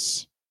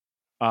wingless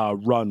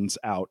runs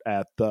out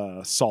at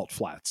the Salt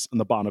Flats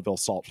and the Bonneville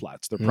Salt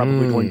Flats. They're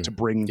probably going to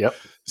bring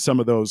some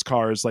of those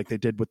cars like they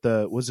did with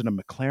was it a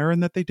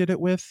McLaren that they did it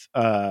with?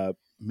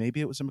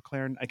 Maybe it was a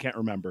McLaren. I can't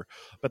remember.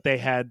 But they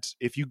had,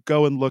 if you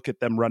go and look at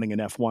them running an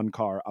F1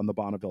 car on the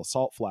Bonneville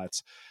Salt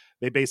Flats,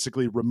 they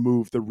basically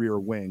remove the rear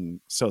wing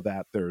so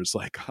that there's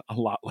like a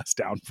lot less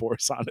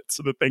downforce on it.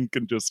 So the thing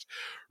can just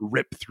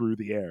rip through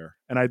the air.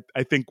 And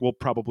I think we'll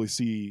probably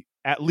see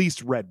at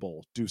least Red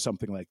Bull do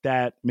something like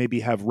that. Maybe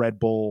have Red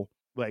Bull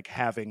like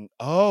having,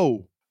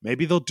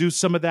 maybe they'll do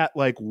some of that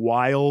like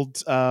wild,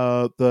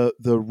 the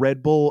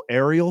Red Bull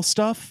aerial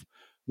stuff.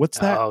 What's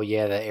that? Oh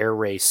yeah, the air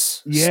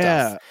race.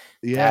 Yeah, stuff.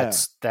 yeah.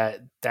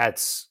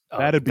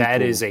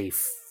 That is a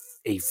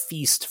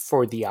feast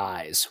for the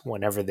eyes.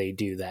 Whenever they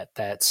do that,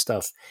 that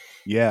stuff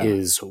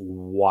is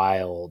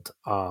wild.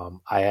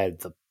 I had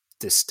the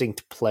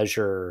distinct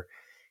pleasure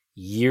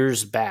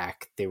years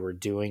back. They were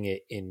doing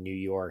it in New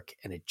York,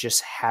 and it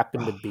just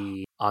happened to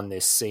be on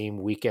this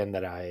same weekend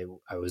that I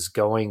was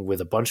going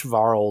with a bunch of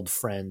our old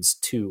friends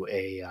to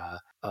a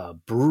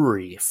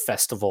brewery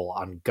festival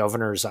on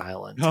Governor's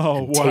Island.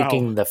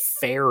 Taking the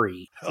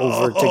ferry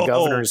over to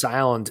Governor's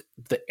Island,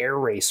 the air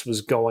race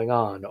was going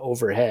on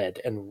overhead,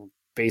 and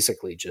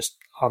basically just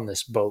on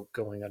this boat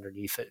going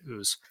underneath it. It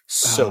was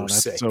so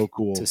sick, so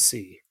cool to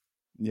see.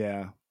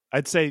 Yeah.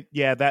 I'd say,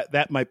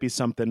 that might be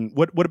something.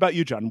 What about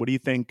you, John? What do you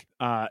think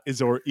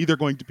is either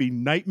going to be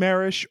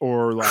nightmarish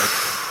or like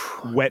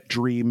wet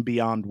dream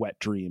beyond wet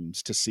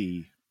dreams to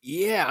see?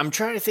 Yeah, I'm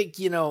trying to think,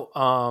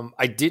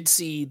 I did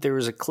see there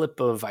was a clip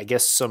of, I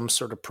guess, some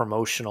sort of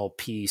promotional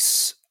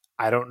piece.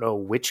 I don't know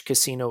which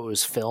casino it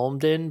was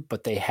filmed in,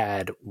 but they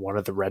had one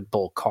of the Red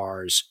Bull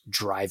cars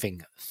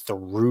driving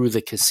through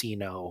the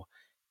casino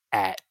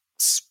at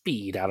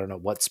speed. I don't know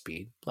what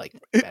speed, like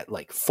at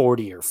like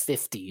 40 or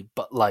 50,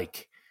 but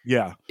like,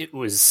 it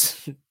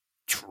was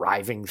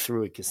driving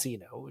through a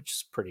casino, which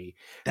is pretty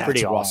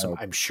awesome.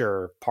 I'm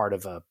sure part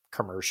of a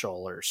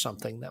commercial or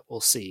something that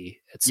we'll see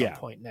at some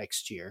point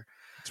next year.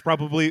 It's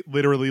probably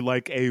literally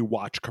like a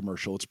watch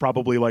commercial. It's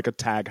probably like a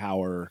Tag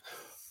Heuer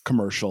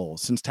commercial,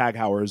 since Tag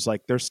Heuer is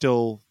like, they're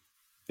still,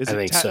 I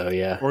think so,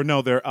 yeah. Or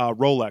no, they're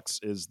Rolex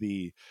is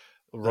the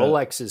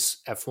Rolex is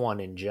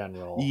F1 in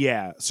general.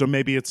 Yeah, so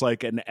maybe it's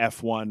like an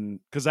F1,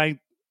 because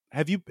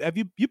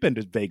you've been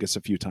to Vegas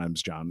a few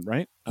times, John,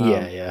 right?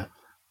 Yeah.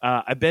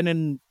 I've been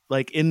in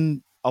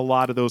a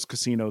lot of those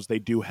casinos. They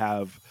do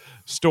have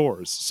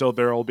stores, so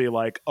there'll be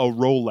like a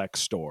Rolex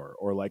store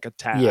or like a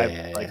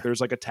Tag.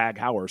 There's like a Tag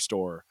Heuer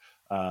store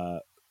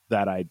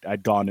that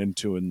I'd gone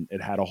into, and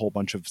it had a whole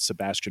bunch of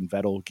Sebastian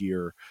Vettel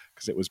gear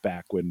because it was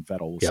back when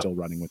Vettel was still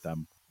running with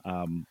them.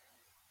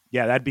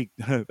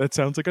 That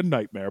sounds like a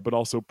nightmare, but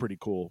also pretty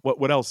cool.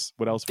 What else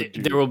would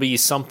you? There will be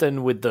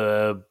something with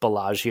the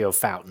Bellagio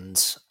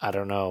fountains. I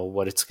don't know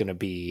what it's going to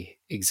be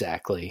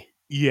exactly.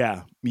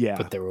 Yeah.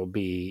 But there will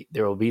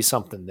be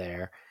something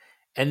there.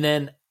 And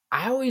then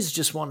I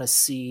always want to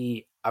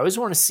see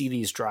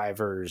these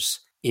drivers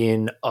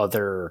in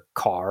other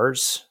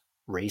cars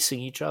racing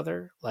each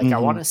other. Like I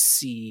want to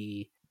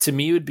see, to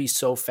me, it would be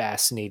so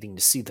fascinating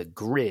to see the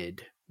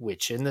grid,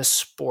 which in this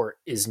sport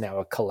is now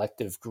a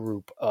collective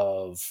group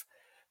of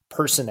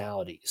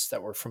personalities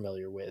that we're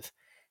familiar with,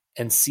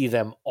 and see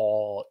them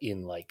all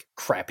in like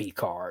crappy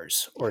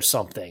cars or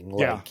something,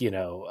 like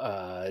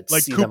like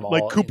see them all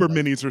like Cooper in,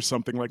 Minis or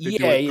something, like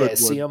they do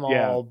see them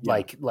all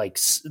like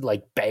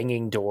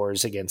banging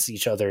doors against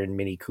each other in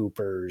Mini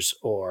Coopers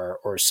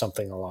or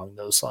something along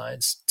those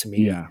lines. To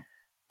me,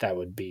 that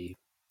would be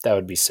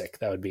sick.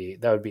 That would be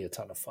a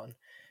ton of fun.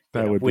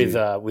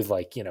 With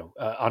like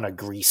on a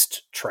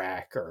greased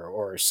track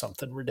or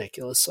something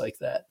ridiculous like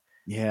that.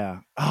 Yeah.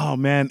 Oh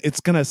man,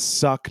 it's gonna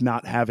suck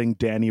not having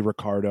Danny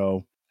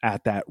Ricciardo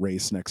at that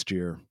race next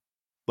year.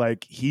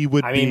 Like he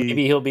would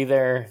maybe he'll be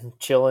there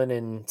chilling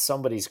in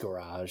somebody's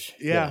garage.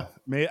 Yeah.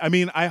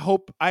 I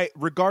hope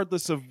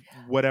regardless of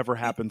whatever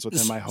happens with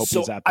him, I hope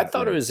he's at that I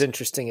thought race. It was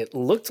interesting. It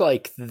looked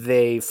like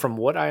from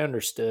what I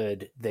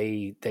understood,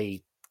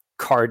 they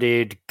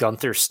carted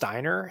Gunther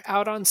Steiner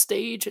out on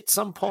stage at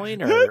some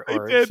point,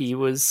 or he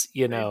was,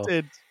 They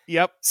did.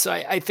 Yep. So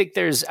I think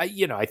there's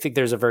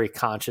a very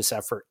conscious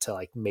effort to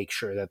like make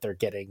sure that they're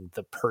getting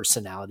the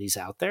personalities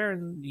out there,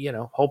 and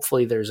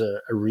hopefully there's a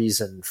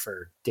reason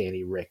for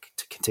Danny Rick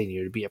to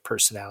continue to be a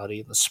personality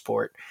in the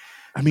sport.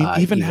 I mean,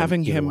 even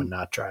having even him when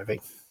not driving,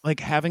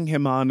 like having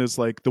him on is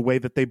like the way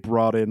that they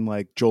brought in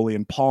like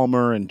Jolyon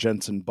Palmer and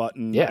Jenson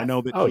Button. Yeah. I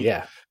know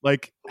that.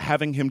 Like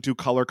having him do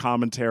color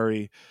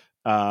commentary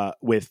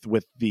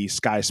with the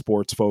Sky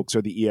Sports folks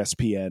or the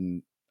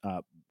ESPN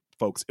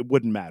folks, it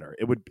wouldn't matter.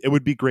 It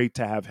would be great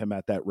to have him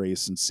at that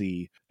race and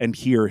see and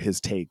hear his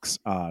takes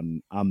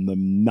on the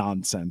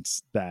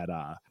nonsense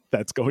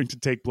that's going to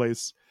take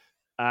place.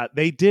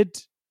 They did.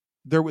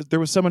 There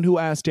was someone who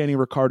asked Danny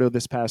Ricciardo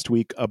this past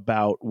week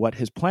about what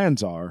his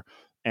plans are,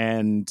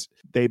 and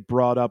they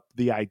brought up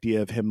the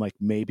idea of him like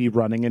maybe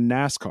running in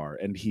NASCAR,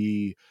 and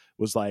he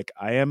was like,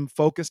 I am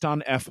focused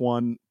on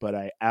F1, but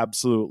I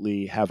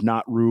absolutely have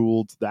not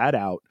ruled that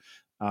out.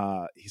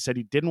 He said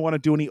he didn't want to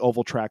do any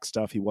oval track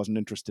stuff. He wasn't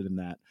interested in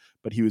that,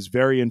 but he was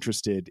very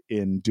interested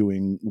in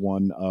doing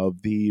one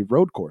of the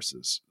road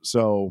courses.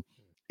 So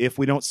if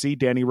we don't see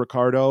Danny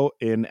Ricciardo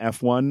in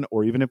F1,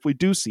 or even if we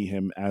do see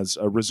him as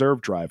a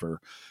reserve driver,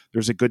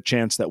 there's a good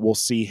chance that we'll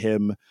see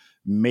him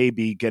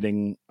maybe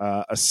getting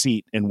a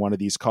seat in one of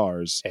these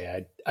cars.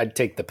 Hey, I'd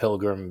take the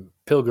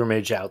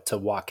pilgrimage out to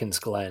Watkins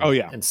Glen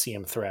and see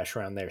him thrash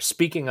around there.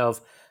 Speaking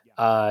of,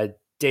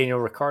 Daniel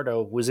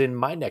Ricciardo was in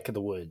my neck of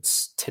the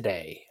woods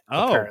today.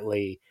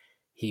 Apparently,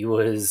 he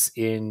was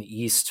in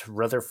East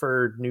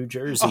Rutherford, New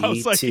Jersey. I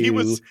was like, he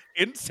was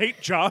in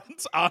St.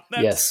 John's on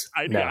that. Yes,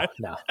 no.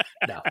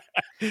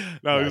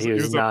 He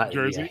was not.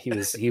 Jersey.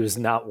 Yeah, he was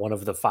not one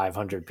of the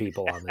 500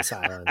 people on this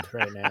island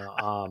right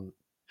now.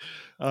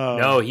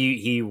 No,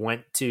 he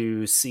went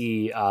to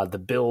see the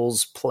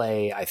Bills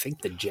play, I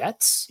think the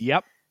Jets.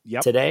 Yep.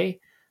 Today.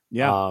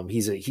 Yeah.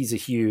 He's a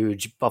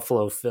huge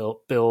Buffalo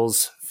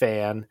Bills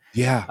fan.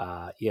 Yeah.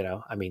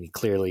 I mean,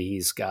 clearly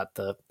he's got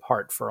the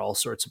heart for all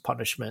sorts of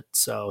punishment.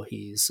 So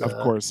he's, of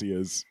course he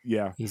is.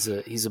 Yeah. He's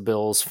a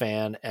Bills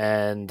fan,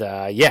 and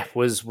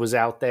was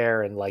out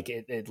there, and like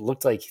it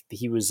looked like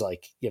he was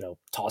like,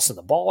 tossing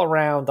the ball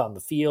around on the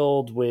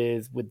field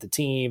with the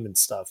team and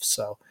stuff.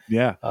 So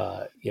yeah,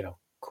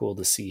 cool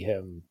to see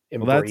him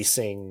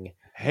embracing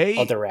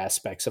other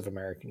aspects of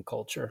American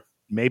culture.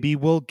 Maybe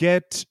we'll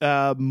get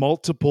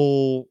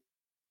multiple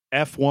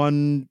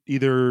F1,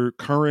 either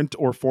current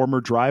or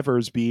former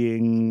drivers,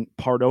 being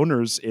part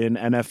owners in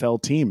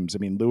NFL teams. I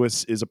mean,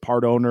 Lewis is a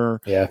part owner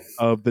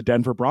of the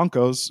Denver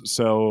Broncos,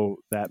 so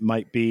that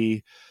might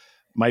be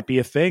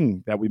a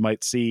thing that we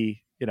might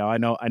see. I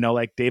know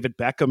like David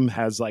Beckham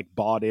has like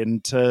bought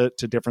into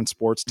different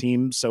sports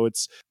teams, so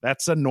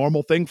that's a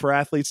normal thing for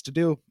athletes to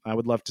do. I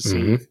would love to see.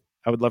 Mm-hmm.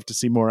 I would love to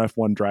see more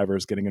F1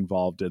 drivers getting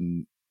involved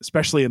in,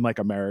 especially in like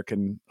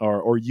American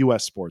or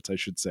US sports, I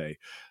should say.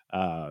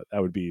 That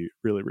would be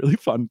really, really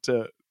fun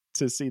to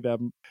see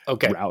them.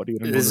 Okay. Rowdy.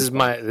 This is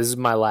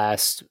my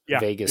last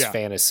Vegas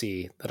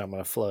fantasy that I'm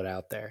going to float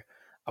out there.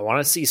 I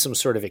want to see some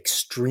sort of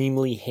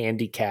extremely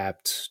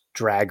handicapped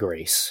drag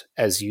race,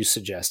 as you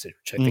suggested,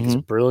 which I think is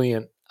a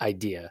brilliant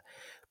idea,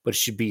 but it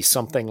should be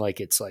something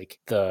like it's like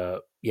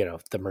the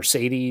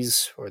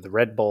Mercedes or the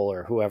Red Bull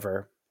or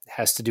whoever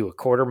has to do a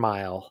quarter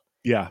mile.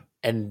 Yeah.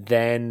 And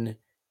then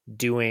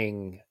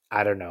doing,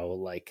 I don't know,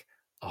 like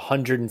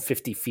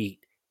 150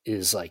 feet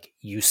is like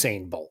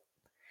Usain Bolt,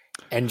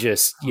 and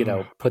just,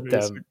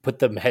 put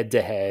them head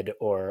to head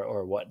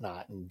or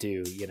whatnot, and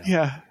do,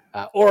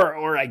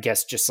 or I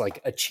guess just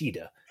like a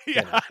cheetah.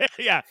 Yeah.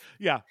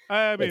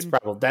 I mean,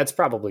 that's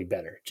probably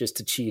better.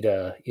 Just a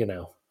cheetah,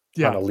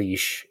 on a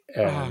leash,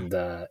 and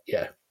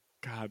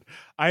God,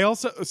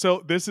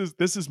 so this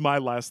is my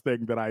last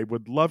thing that I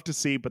would love to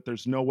see, but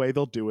there's no way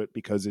they'll do it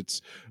because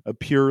it's a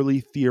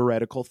purely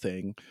theoretical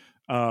thing.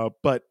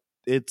 But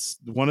it's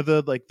one of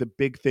the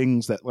big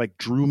things that like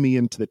drew me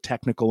into the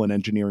technical and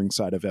engineering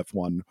side of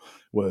F1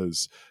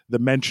 was the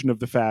mention of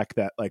the fact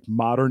that like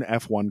modern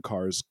F1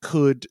 cars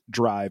could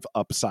drive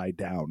upside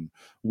down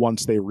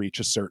once they reach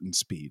a certain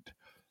speed.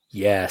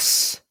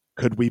 Yes.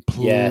 Could we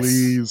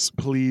please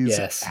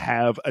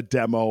have a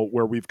demo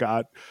where we've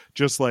got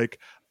just like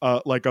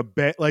a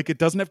bit, like it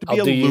doesn't have to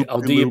be loop. I'll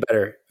do you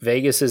better.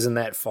 Vegas isn't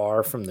that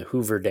far from the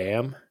Hoover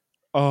Dam.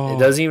 Oh. It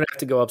doesn't even have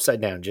to go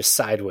upside down, just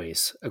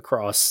sideways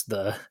across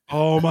the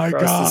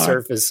the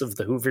surface of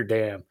the Hoover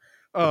Dam.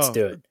 Let's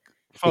do it.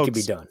 Folks, it could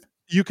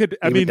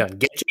be done.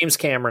 Get James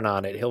Cameron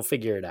on it. He'll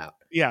figure it out.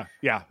 Yeah.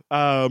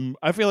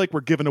 I feel like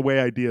we're giving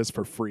away ideas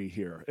for free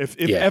here. If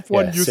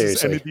F1 uses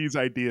seriously any of these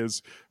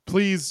ideas,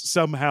 please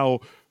somehow,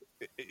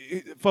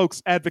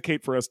 folks,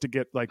 advocate for us to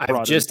get like.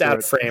 I've just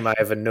out frame. I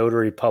have a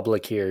notary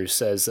public here who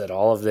says that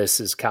all of this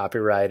is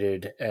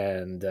copyrighted,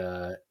 and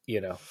this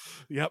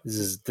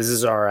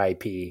is our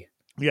IP.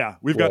 Yeah,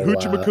 we've got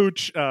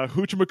Hoochie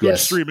Macooch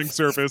streaming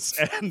service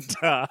and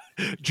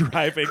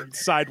driving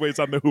sideways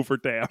on the Hoover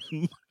Dam.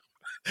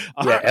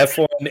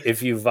 F1,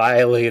 if you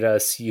violate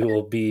us, you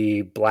will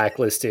be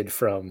blacklisted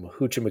from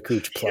Hoochie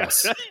Macooch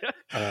Plus.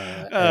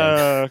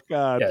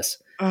 God. Yes.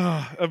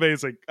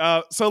 Amazing.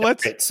 So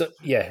let's.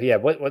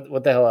 Right,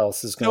 what the hell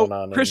else is going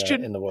on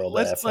in the world?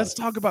 Let's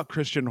talk about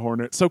Christian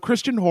Horner. So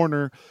Christian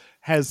Horner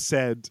has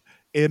said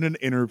in an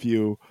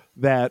interview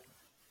that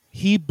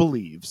he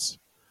believes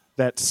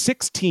that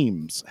 6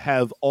 teams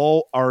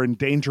are in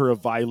danger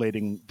of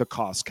violating the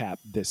cost cap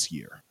this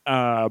year.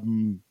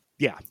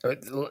 Yeah.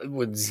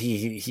 Was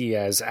he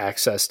has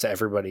access to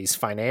everybody's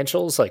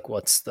financials? Like,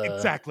 what's the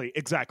exactly?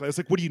 It's like,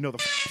 what do you know the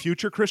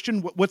future,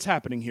 Christian? What's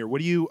happening here?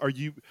 Are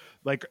you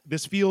like?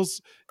 This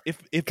feels if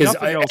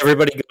nothing else,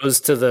 everybody goes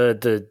to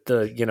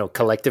the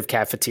collective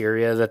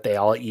cafeteria that they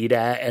all eat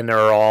at, and they're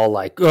all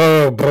like,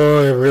 "Oh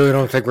boy, I really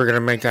don't think we're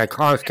gonna make that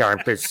cost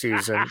count this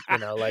season."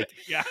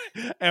 yeah,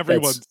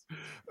 everyone's.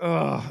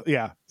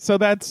 Yeah. So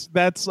that's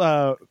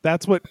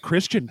what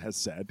Christian has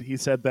said. He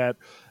said that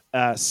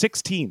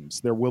 6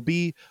 teams. There will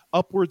be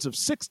upwards of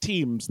 6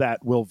 teams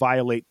that will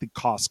violate the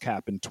cost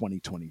cap in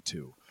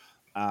 2022.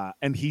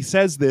 And he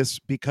says this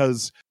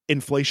because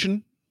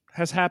inflation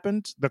has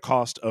happened. The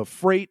cost of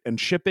freight and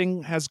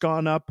shipping has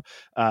gone up.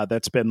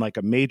 That's been like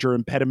a major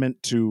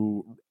impediment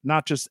to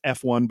not just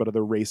F1, but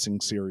other racing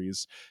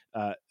series.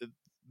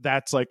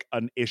 That's like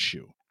an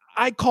issue.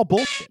 I call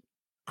bullshit.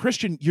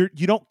 Christian, you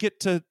don't get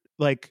to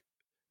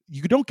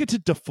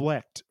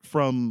deflect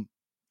from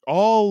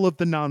all of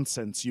the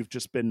nonsense you've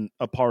just been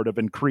a part of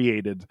and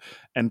created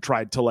and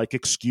tried to like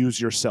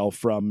excuse yourself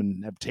from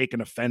and have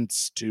taken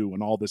offense to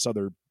and all this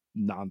other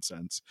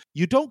nonsense.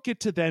 You don't get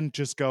to then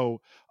just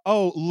go,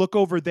 oh, look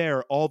over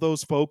there. All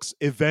those folks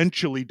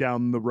eventually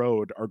down the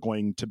road are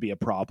going to be a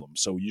problem.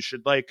 So you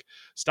should like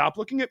stop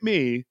looking at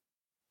me,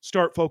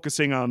 start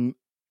focusing on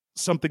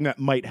something that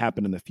might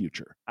happen in the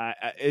future.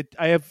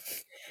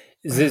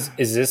 Is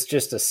this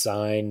just a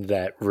sign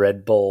that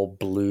Red Bull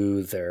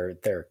blew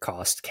their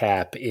cost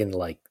cap in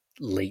like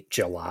late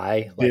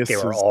July? Like they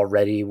were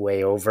already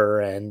way over,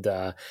 and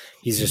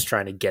he's just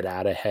trying to get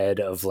out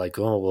ahead of like,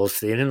 oh well, if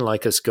they didn't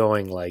like us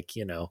going like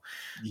about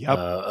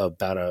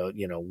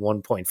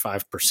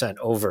 1.5%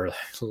 over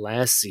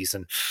last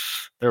season,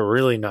 they're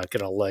really not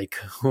going to like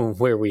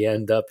where we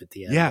end up at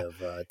the end of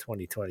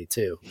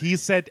 2022. He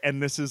said,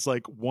 and this is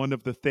like one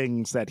of the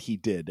things that he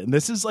did, and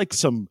this is like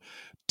some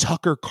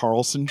Tucker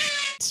Carlson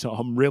so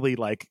I'm really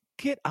like,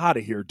 get out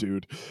of here,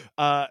 dude.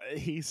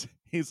 He's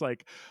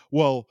like,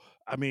 well,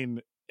 I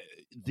mean,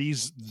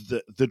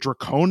 the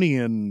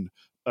draconian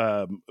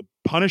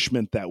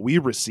punishment that we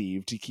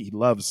received, he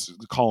loves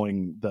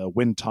calling the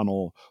wind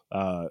tunnel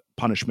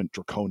punishment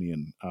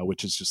draconian,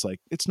 which is just like,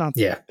 it's not.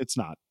 It's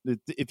not.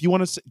 If you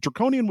want to say,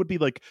 draconian would be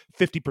like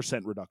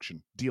 50%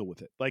 reduction. Deal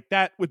with it. Like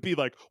that would be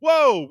like,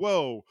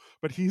 whoa.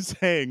 But he's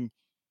saying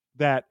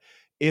that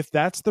if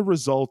that's the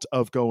result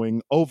of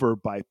going over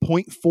by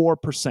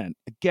 0.4%,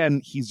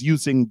 again, he's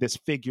using this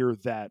figure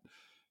that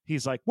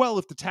he's like, well,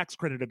 if the tax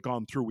credit had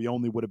gone through, we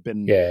only would have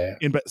been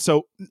in. But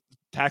so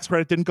tax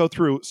credit didn't go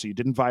through, so you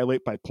didn't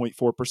violate by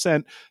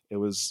 0.4%. It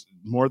was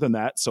more than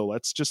that. So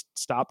let's just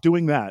stop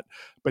doing that.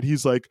 But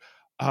he's like,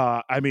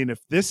 I mean, if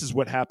this is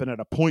what happened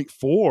at a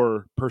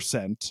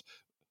 0.4%,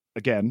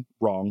 again,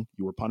 wrong.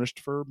 You were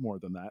punished for more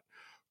than that.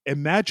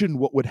 Imagine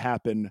what would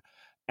happen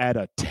at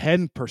a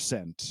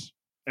 10%.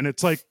 And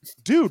it's like,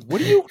 dude, what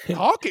are you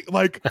talking?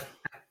 Like,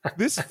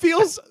 this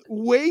feels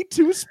way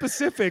too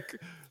specific.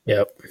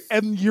 Yep.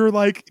 And you're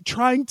like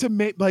trying to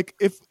make like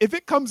if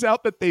it comes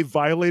out that they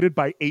violated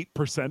by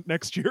 8%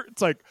 next year,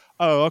 it's like,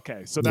 oh,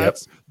 okay. So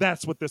that's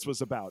what this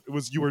was about. It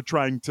was you were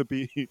trying to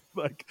be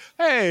like,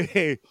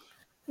 hey,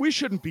 we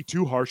shouldn't be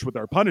too harsh with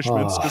our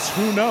punishments because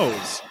who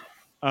knows?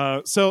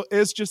 So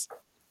it's just,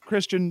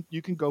 Christian,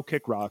 you can go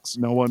kick rocks.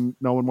 No one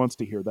wants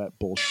to hear that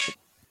bullshit.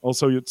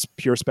 Also, it's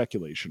pure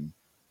speculation.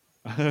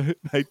 I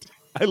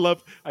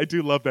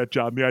do love that,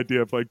 John. The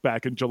idea of like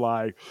back in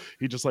July,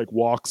 he just like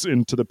walks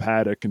into the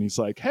paddock and he's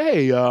like,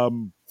 "Hey,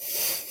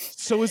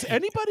 so is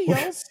anybody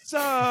else?"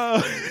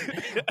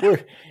 We're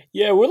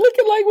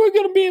looking like we're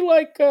gonna be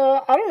like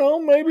I don't know,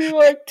 maybe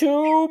like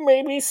 2,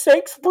 maybe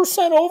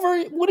 6%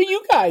 over. What are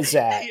you guys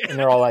at? And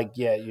they're all like,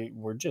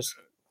 we're just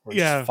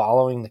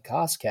following the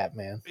cost cap,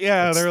 man.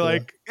 Yeah, they're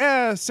like,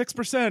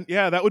 6%.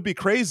 Yeah, that would be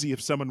crazy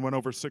if someone went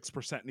over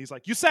 6%. And he's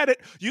like, you said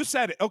it.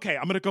 Okay,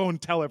 I'm gonna go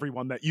and tell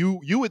everyone that you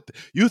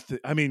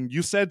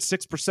said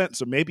 6%,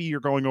 so maybe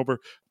you're going over.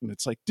 And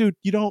it's like, dude,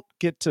 you don't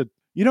get to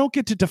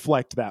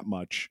deflect that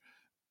much,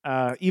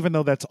 even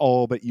though that's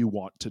all that you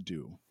want to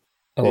do.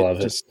 I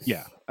love it.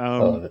 I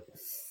love it.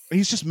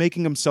 He's just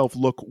making himself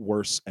look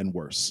worse and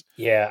worse.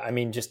 Yeah, I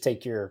mean, just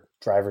take your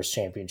driver's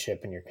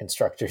championship and your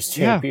constructor's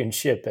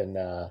championship and,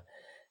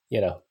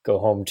 go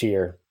home to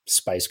your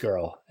Spice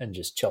Girl and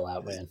just chill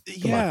out, man.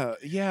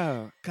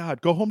 Yeah.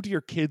 God, go home to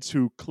your kids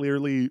who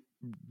clearly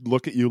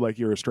look at you like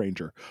you're a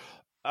stranger.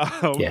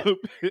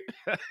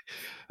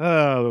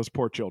 Those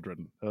poor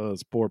children.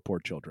 Those poor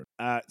children.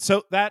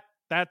 So that's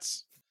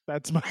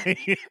my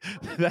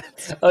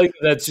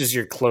that's just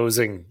your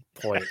closing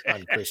point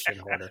on Christian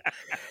Horner.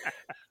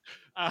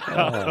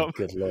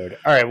 Good Lord!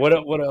 All right,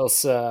 what else?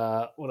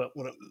 So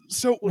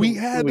we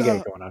had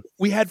going on?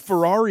 We had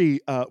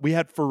Ferrari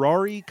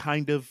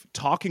kind of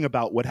talking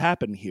about what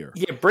happened here.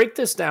 Yeah, break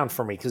this down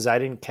for me because I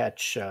didn't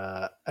catch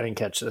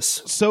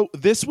this. So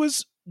this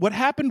was what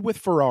happened with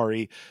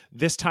Ferrari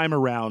this time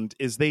around.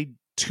 Is they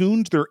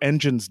tuned their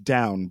engines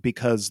down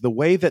because the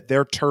way that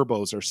their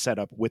turbos are set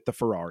up with the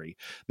Ferrari,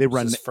 they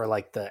run for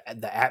like the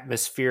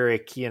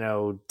atmospheric,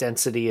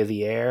 density of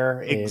the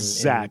air in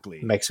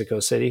Mexico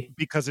City.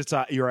 Because it's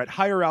you're at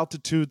higher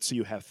altitude, so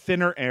you have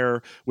thinner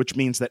air, which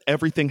means that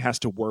everything has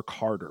to work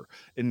harder,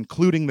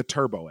 including the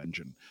turbo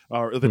engine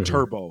or the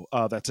turbo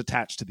that's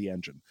attached to the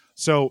engine.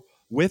 So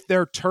with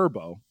their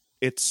turbo,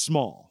 it's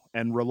small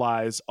and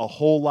relies a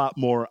whole lot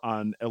more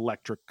on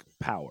electric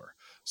power.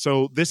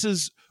 So this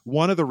is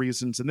one of the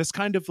reasons, and this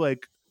kind of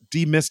like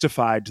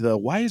demystified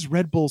why is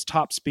Red Bull's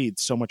top speed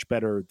so much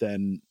better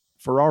than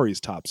Ferrari's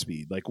top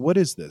speed? Like, what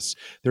is this?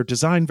 They're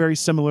designed very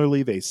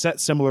similarly. They set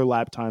similar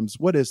lap times.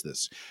 What is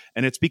this?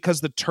 And it's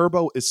because the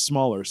turbo is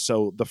smaller.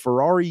 So the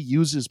Ferrari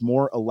uses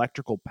more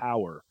electrical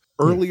power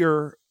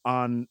earlier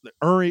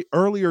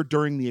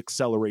during the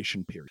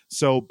acceleration period.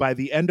 So by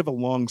the end of a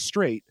long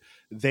straight,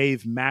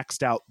 they've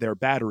maxed out their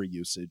battery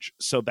usage.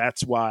 So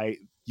that's why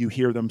you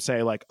hear them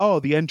say like, oh,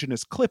 the engine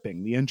is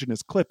clipping. The engine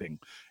is clipping.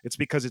 It's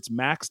because it's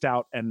maxed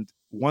out. And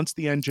once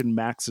the engine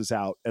maxes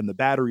out and the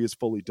battery is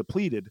fully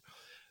depleted,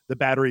 the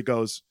battery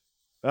goes,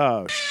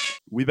 oh,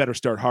 we better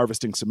start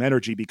harvesting some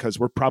energy because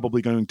we're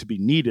probably going to be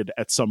needed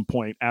at some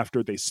point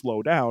after they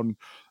slow down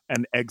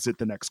and exit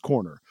the next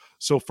corner.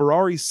 So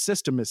Ferrari's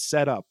system is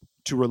set up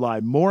to rely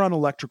more on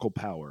electrical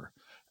power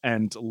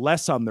and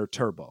less on their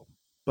turbo.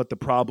 But the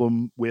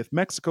problem with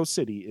Mexico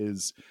City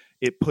is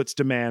it puts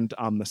demand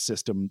on the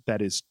system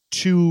that is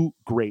too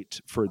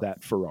great for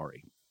that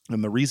Ferrari.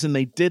 And the reason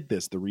they did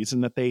this, the reason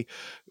that they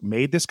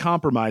made this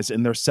compromise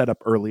in their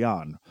setup early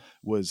on,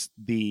 was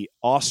the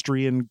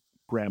Austrian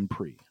Grand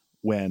Prix.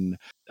 When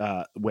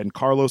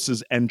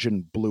Carlos's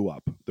engine blew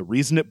up. The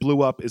reason it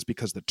blew up is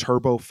because the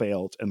turbo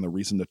failed, and the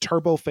reason the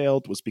turbo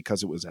failed was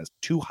because it was at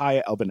too high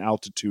of an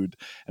altitude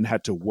and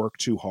had to work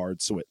too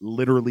hard, so it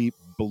literally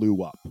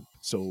blew up.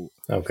 So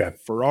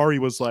Ferrari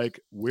was like,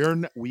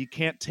 we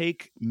can't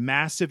take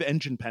massive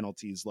engine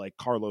penalties like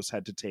Carlos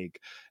had to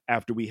take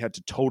after we had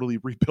to totally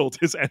rebuild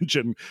his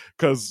engine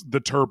because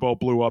the turbo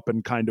blew up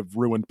and kind of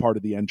ruined part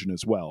of the engine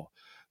as well.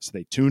 So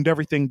they tuned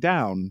everything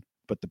down,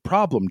 but the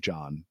problem,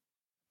 John,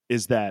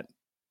 is that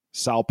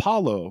Sao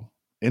Paulo,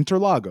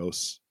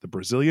 Interlagos, the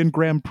Brazilian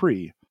Grand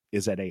Prix,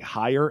 is at a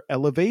higher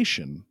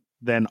elevation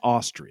than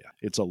Austria.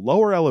 It's a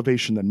lower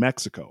elevation than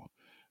Mexico,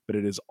 but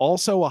it is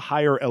also a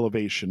higher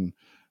elevation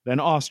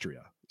than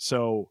Austria.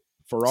 So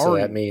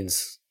Ferrari... So that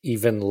means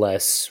even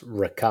less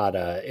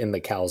ricotta in the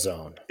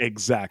calzone.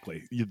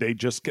 Exactly. They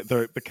just get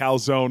the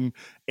calzone.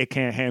 It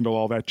can't handle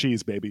all that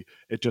cheese, baby.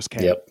 It just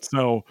can't. Yep.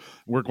 So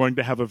we're going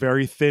to have a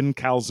very thin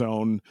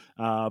calzone.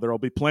 There'll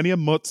be plenty of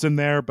mutz in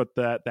there, but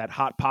that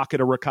hot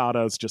pocket of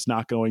ricotta is just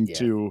not going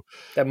to.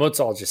 That mutz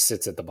all just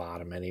sits at the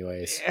bottom,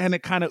 anyways. And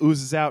it kind of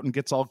oozes out and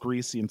gets all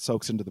greasy and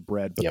soaks into the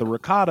bread. But the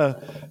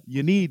ricotta,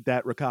 you need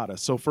that ricotta.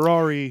 So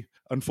Ferrari,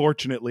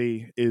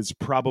 unfortunately, is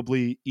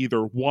probably either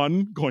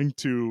one going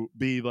to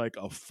be like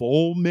a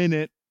full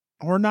minute,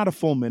 or not a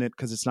full minute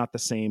because it's not the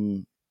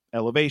same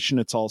elevation.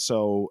 It's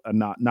also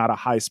not a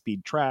high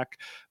speed track.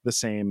 The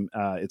same.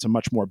 It's a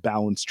much more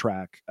balanced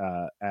track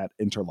at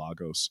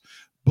Interlagos,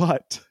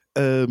 but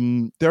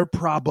they're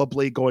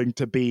probably going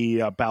to be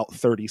about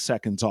 30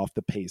 seconds off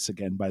the pace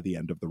again by the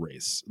end of the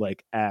race,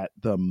 like at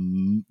the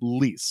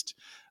least.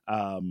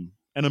 And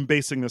I'm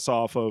basing this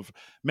off of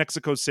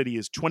Mexico City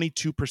is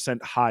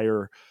 22%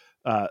 higher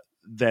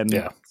than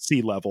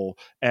sea level,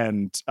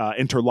 and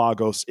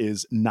Interlagos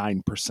is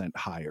 9%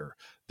 higher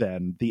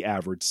than the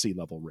average sea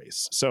level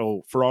race.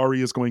 So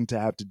Ferrari is going to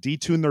have to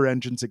detune their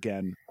engines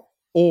again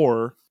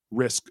or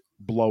risk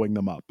blowing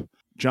them up.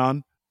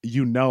 John,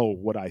 you know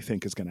what I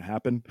think is going to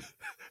happen.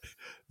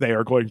 They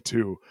are going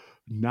to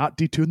not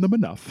detune them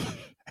enough,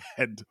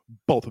 and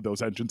both of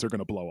those engines are going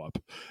to blow up.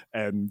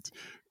 And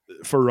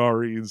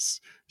Ferrari's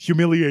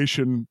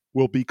humiliation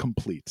will be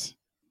complete.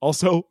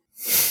 Also,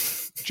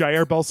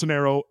 Jair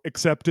Bolsonaro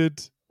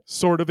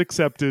sort of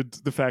accepted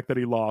the fact that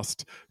he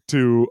lost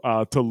to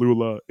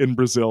Lula in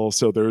Brazil.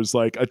 So there's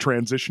like a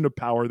transition of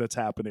power that's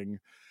happening.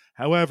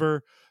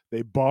 However,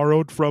 they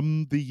borrowed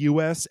from the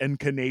US and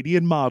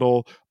Canadian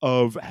model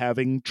of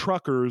having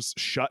truckers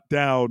shut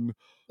down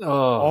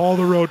all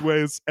the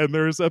roadways. And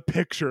there's a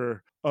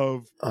picture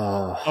of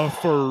a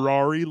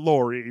Ferrari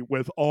lorry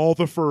with all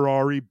the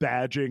Ferrari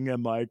badging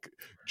and like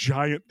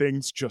giant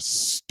things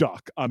just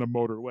stuck on a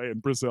motorway in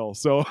Brazil.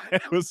 So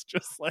it was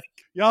just like,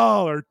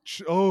 y'all are,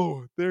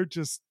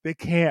 they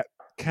can't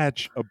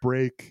catch a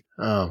break.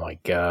 Oh my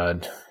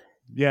God.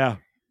 Yeah.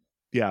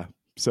 Yeah.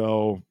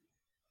 So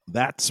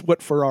that's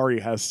what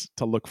Ferrari has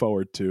to look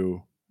forward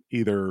to,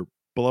 either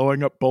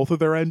blowing up both of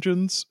their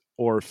engines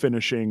or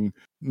finishing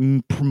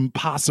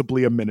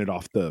possibly a minute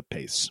off the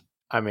pace.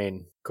 I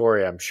mean,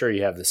 Corey, I'm sure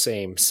you have the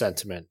same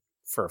sentiment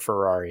for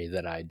Ferrari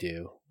that I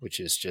do, which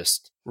is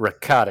just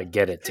ricotta,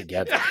 get it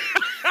together.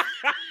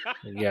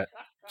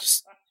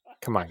 Just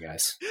come on,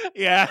 guys.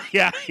 Yeah.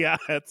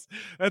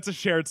 That's a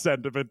shared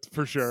sentiment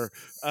for sure.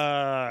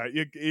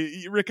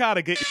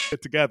 Ricotta, get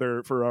it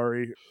together,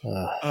 Ferrari.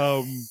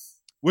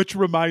 Which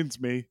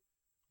reminds me,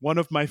 one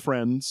of my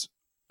friends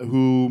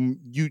whom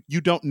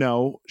you don't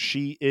know.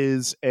 She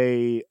is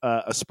a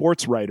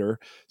sports writer,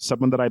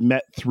 someone that I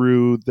met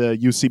through the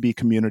UCB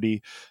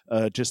community.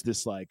 Just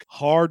this like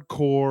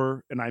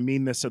hardcore, and I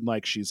mean this in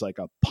like she's like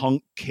a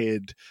punk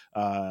kid,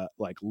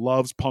 like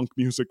loves punk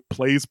music,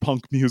 plays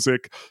punk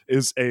music,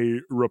 is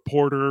a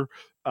reporter,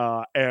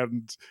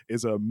 and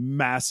is a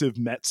massive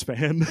Mets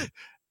fan.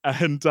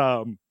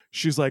 And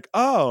she's like,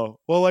 oh,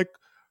 well, like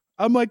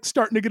I'm like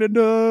starting to get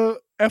into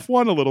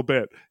F1 a little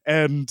bit.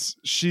 And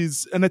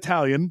she's an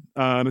Italian,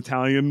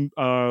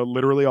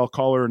 literally, I'll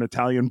call her an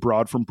Italian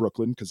broad from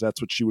Brooklyn because that's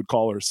what she would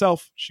call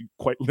herself. She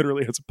quite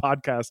literally has a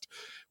podcast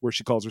where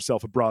she calls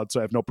herself a broad.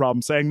 So I have no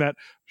problem saying that.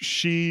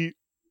 She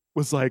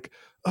was like,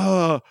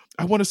 I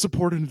want to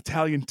support an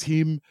Italian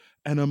team.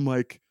 And I'm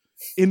like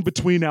in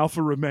between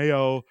Alfa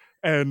Romeo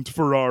and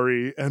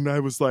Ferrari. And I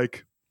was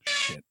like,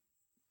 shit,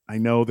 I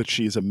know that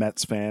she's a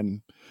Mets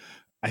fan.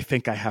 I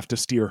think I have to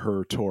steer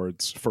her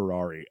towards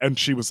Ferrari. And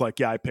she was like,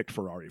 yeah, I picked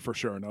Ferrari for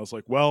sure. And I was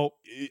like, well,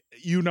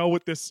 you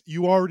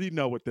already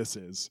know what this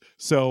is.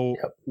 So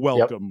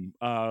welcome.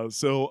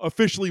 So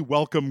officially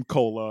welcome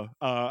Cola.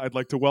 I'd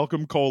like to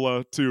welcome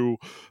Cola to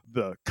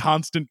the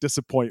constant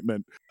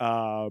disappointment.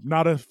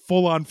 Not a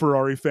full on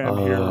Ferrari fan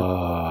here,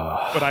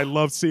 but I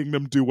love seeing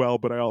them do well,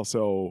 but I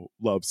also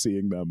love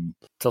seeing them.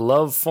 To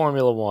love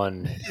Formula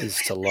One is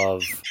to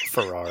love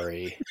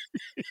Ferrari.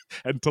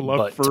 And to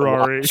love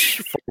Ferrari.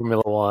 To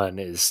Formula One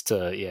is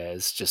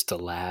just to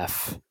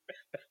laugh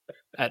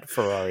at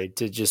Ferrari,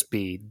 to just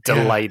be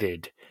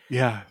delighted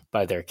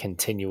by their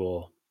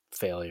continual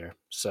failure.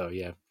 So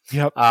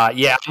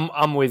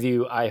I'm with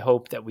you. I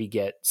hope that we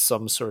get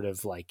some sort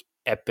of like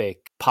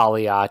epic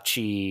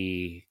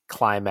Pagliacci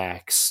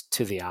climax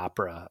to the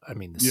opera. I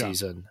mean, the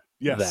season.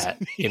 Yes.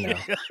 That, you know.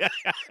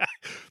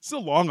 It's a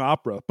long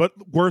opera, but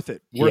worth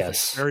it.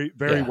 It. Very,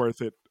 very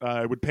worth it.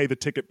 I would pay the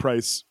ticket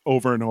price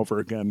over and over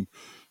again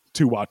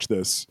to watch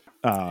this.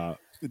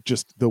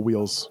 Just the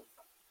wheels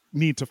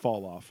need to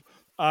fall off.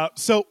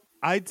 So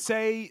I'd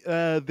say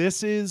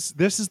this is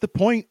the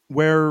point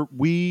where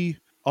we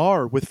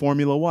are with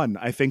Formula One.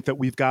 I think that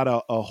we've got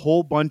a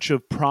whole bunch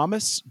of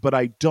promise, but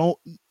I'm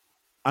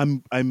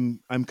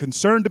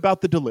concerned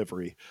about the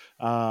delivery.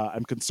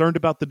 I'm concerned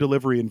about the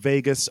delivery in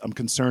Vegas. I'm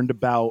concerned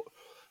about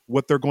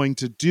what they're going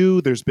to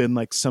do. There's been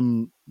like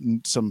some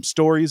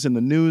stories in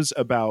the news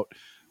about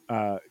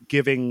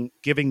giving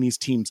these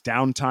teams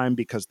downtime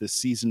because this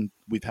season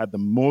we've had the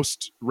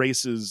most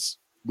races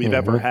we've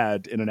ever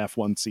had in an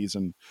F1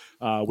 season,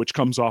 which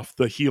comes off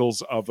the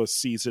heels of a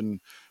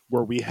season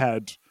where we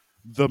had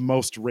the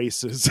most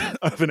races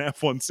of an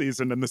F1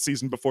 season, and the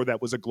season before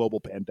that was a global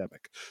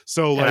pandemic.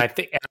 So, and I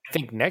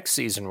think next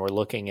season we're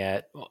looking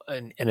at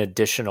an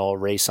additional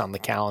race on the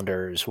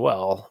calendar as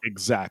well.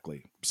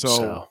 Exactly.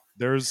 So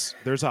there's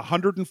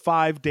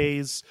 105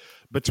 days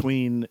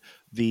between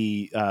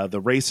the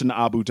race in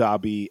Abu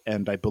Dhabi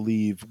and I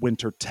believe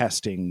winter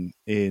testing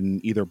in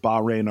either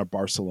Bahrain or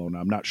Barcelona.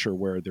 I'm not sure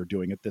where they're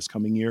doing it this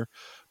coming year,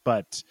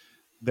 but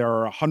there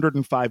are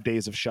 105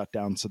 days of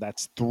shutdown. So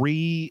that's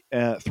 3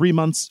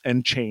 months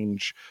and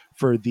change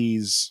for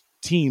these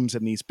teams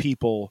and these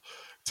people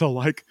to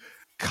like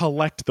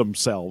collect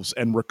themselves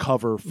and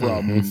recover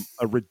from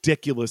a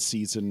ridiculous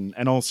season,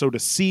 and also to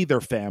see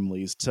their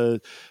families, to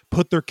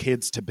put their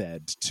kids to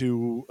bed,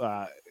 to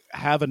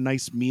have a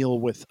nice meal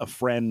with a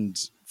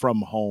friend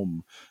from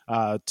home,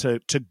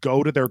 to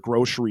go to their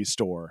grocery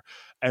store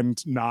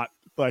and not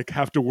like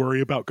have to worry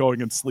about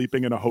going and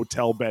sleeping in a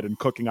hotel bed and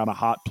cooking on a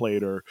hot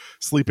plate or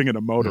sleeping in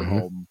a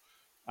motorhome.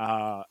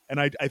 And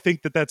I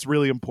think that that's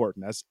really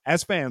important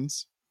as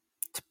fans.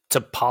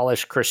 To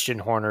polish Christian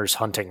Horner's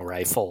hunting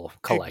rifle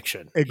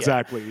collection.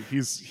 Exactly.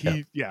 He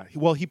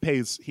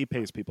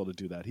pays people to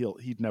do that.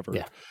 He'd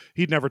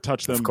never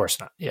touch them. Of course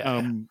not.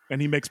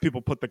 And he makes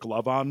people put the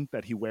glove on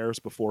that he wears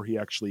before he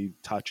actually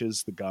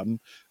touches the gun.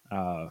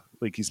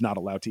 Like he's not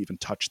allowed to even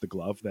touch the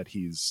glove that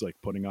he's like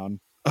putting on.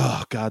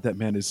 Oh God, that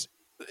man he's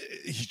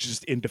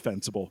just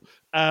indefensible.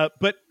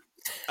 But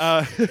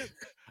I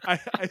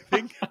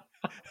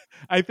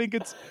think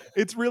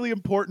it's really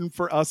important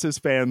for us as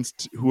fans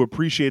who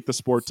appreciate the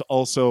sport to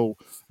also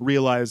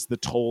realize the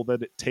toll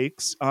that it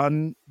takes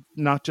on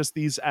not just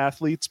these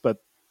athletes, but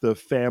the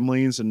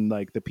families and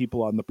like the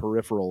people on the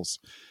peripherals.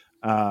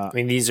 I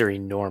mean, these are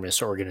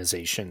enormous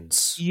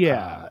organizations.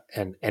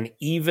 And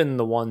even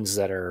the ones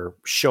that are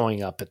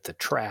showing up at the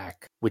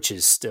track, which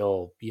is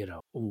still,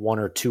 1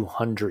 or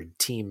 200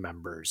 team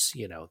members,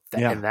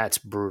 and that's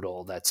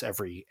brutal. That's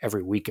every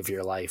week of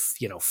your life,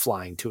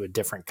 flying to a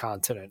different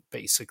continent,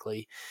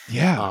 basically.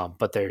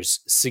 But there's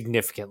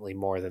significantly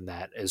more than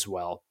that as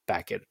well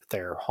back at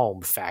their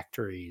home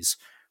factories,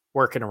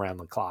 working around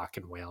the clock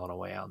and wailing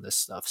away on this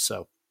stuff.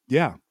 So,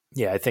 I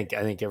think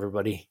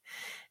everybody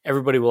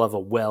will have a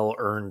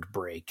well-earned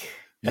break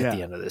at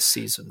the end of this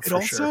season.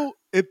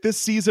 This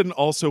season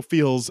also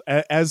feels,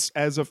 as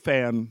a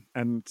fan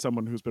and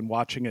someone who's been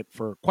watching it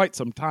for quite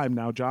some time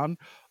now, John,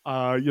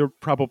 you're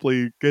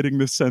probably getting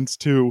this sense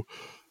too.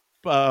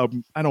 I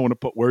don't want to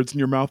put words in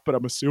your mouth, but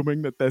I'm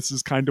assuming that this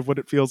is kind of what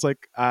it feels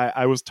like.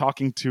 I was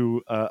talking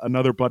to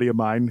another buddy of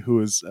mine who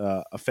is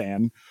a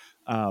fan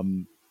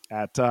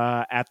at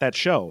that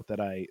show that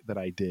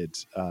I did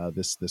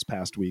this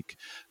past week,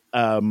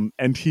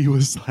 and he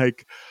was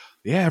like,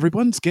 "Yeah,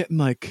 everyone's getting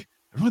like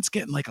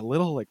a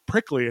little like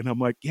prickly," and I'm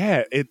like,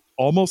 "Yeah, it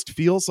almost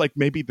feels like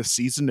maybe the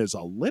season is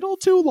a little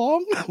too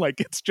long. Like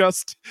it's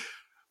just."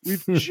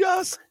 We've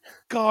just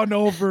gone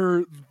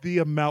over the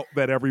amount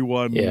that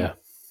everyone. Yeah.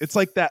 It's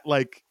like that,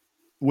 like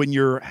when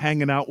you're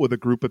hanging out with a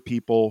group of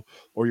people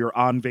or you're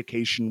on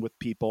vacation with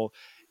people,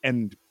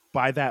 and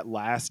by that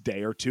last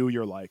day or two,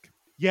 you're like,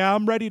 yeah,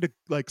 I'm ready to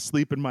like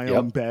sleep in my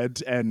own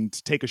bed and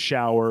take a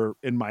shower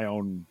in my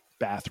own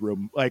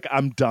bathroom. Like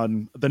I'm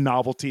done. The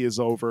novelty is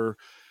over.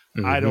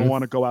 I don't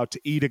want to go out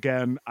to eat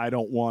again. I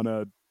don't want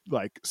to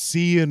like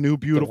see a new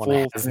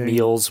beautiful thing.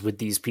 Meals with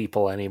these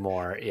people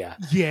anymore.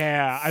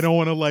 Yeah, I don't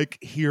want to like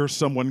hear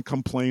someone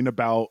complain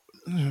about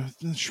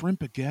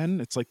shrimp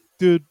again. It's like,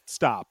 dude,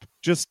 stop.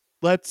 Just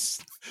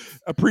let's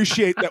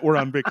appreciate that we're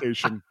on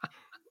vacation.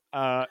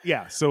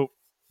 Yeah, so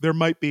there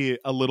might be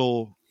a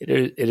little.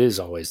 It is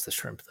always the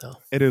shrimp, though.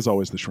 It is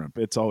always the shrimp.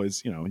 It's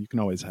always, you can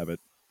always have it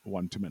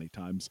one too many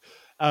times.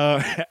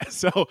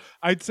 So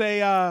I'd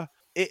say I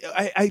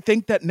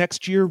think that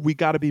next year we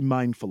got to be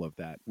mindful of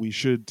that. We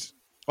should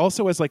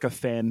also, as like a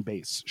fan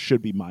base,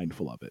 should be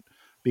mindful of it,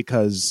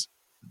 because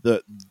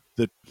the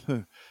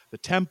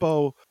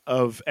tempo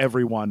of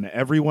everyone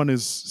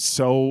is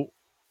so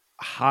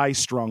high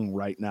strung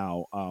right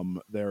now.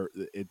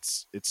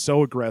 It's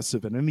so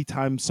aggressive, and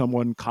anytime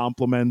someone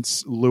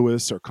compliments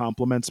Lewis or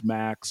compliments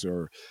Max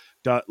or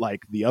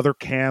like the other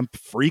camp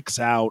freaks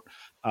out,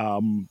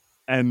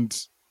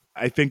 and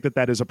I think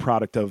that is a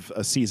product of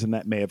a season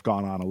that may have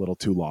gone on a little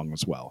too long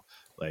as well.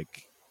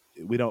 Like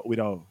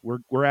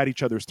we're at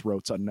each other's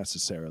throats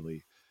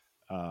unnecessarily.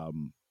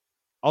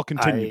 I'll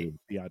continue to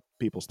be at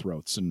people's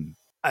throats, and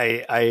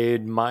I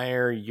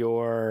admire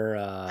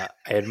your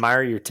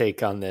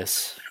take on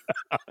this.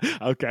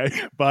 Okay,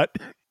 but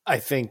I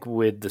think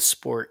with the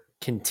sport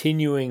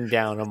continuing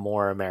down a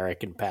more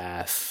American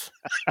path,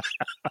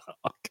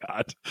 oh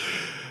God,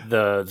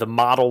 the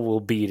model will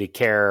be to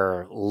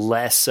care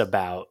less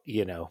about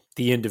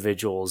the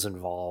individuals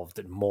involved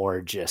and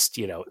more just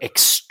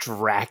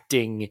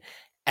extracting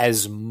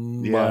as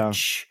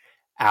much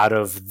out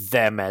of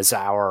them as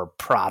our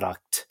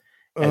product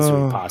as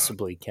we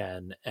possibly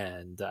can,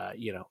 and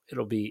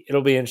it'll be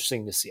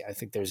interesting to see. I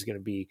think there's going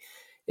to be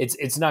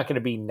it's not going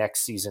to be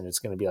next season. It's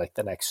going to be like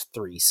the next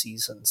 3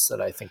 seasons that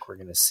I think we're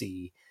going to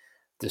see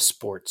the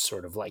sport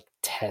sort of like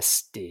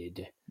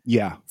tested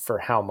for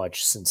how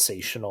much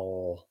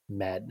sensational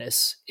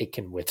madness it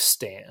can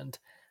withstand,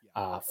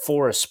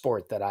 for a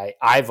sport that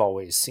I've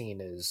always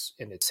seen is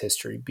in its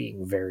history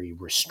being very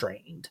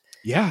restrained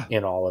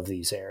in all of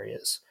these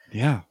areas.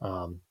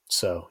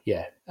 So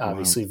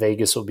obviously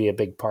Vegas will be a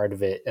big part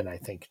of it, and I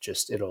think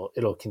just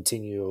it'll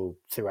continue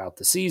throughout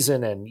the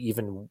season. And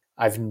even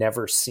I've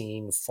never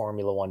seen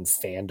Formula One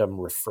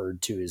fandom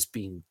referred to as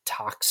being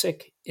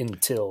toxic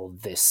until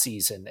this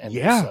season, and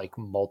there's like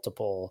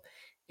multiple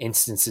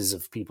instances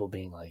of people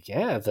being like,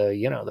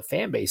 the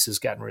fan base has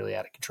gotten really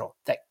out of control.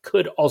 That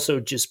could also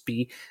just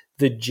be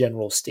the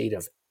general state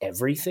of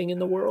everything in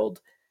the world.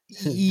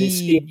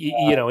 This,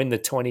 in the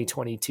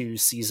 2022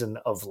 season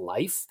of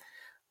life.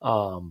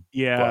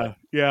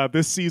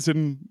 This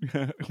season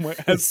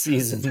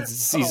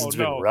season's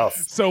been rough.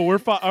 So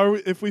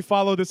if we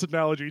follow this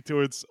analogy to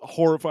its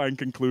horrifying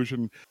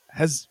conclusion,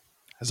 has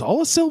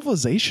all of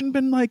civilization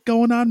been like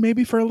going on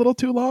maybe for a little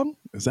too long?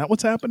 Is that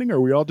what's happening? Or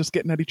are we all just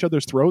getting at each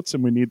other's throats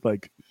and we need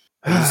like...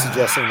 Are you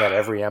suggesting that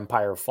every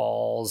empire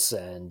falls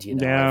and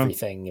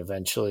everything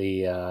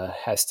eventually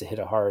has to hit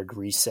a hard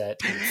reset,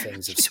 and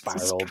things have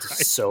spiraled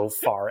so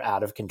far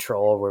out of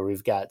control where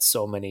we've got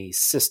so many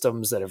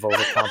systems that have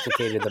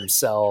overcomplicated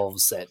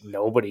themselves that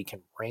nobody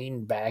can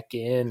rein back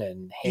in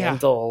and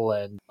handle,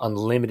 and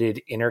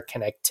unlimited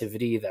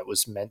interconnectivity that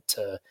was meant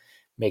to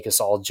make us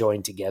all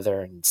join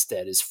together and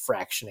instead is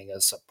fractioning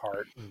us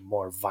apart in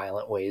more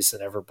violent ways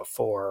than ever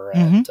before.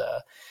 And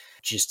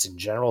just in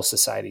general,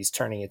 society's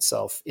turning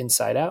itself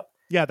inside out.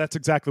 Yeah, that's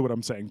exactly what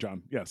I'm saying,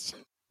 John. Yes.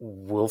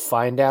 We'll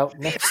find out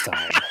next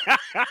time.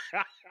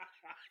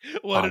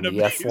 What on the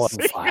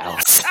F1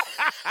 Files.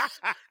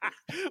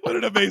 What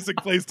an amazing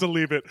place to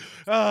leave it.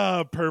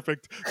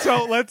 Perfect.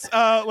 So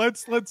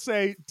let's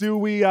say, do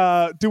we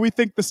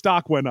think the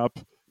stock went up?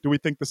 Do we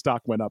think the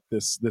stock went up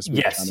this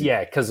week? Yes,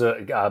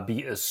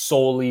 because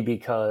solely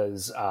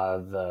because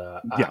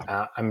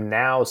I'm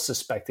now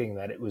suspecting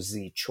that it was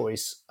the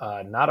choice,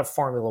 not a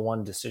Formula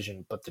One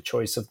decision, but the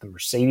choice of the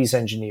Mercedes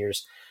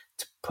engineers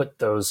to put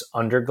those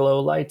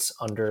underglow lights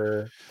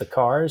under the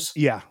cars.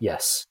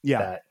 Yes.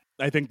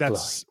 I think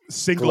that's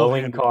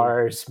glowing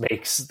cars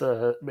makes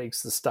the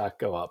stock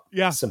go up.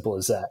 Simple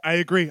as that. I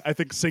agree. I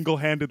think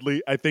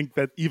single-handedly, I think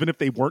that even if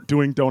they weren't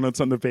doing donuts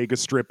on the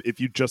Vegas Strip, if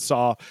you just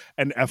saw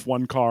an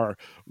F1 car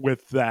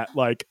with that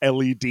like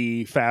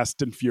LED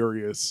Fast and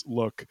Furious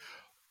look,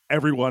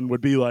 everyone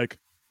would be like,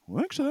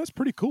 well, actually, that's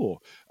pretty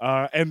cool.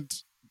 And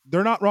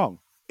they're not wrong.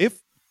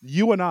 If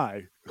you and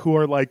I, who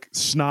are like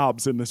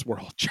snobs in this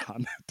world,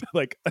 John,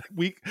 like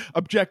we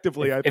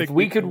objectively, I think if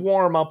we could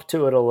warm up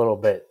to it a little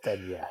bit,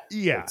 then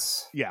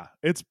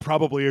it's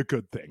probably a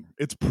good thing.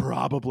 It's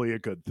probably a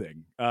good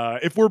thing.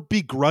 If we're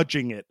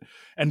begrudging it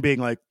and being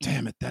like,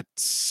 damn it,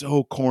 that's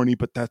so corny,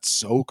 but that's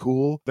so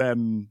cool,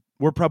 then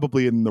we're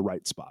probably in the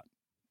right spot.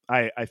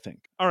 I think.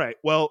 All right.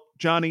 Well,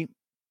 Johnny,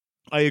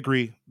 I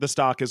agree. The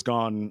stock has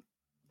gone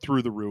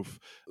through the roof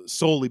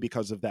solely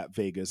because of that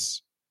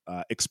Vegas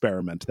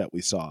experiment that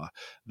we saw,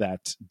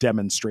 that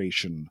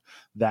demonstration,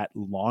 that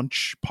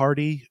launch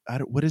party. I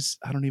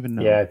don't even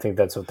know. Yeah, I think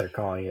that's what they're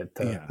calling it.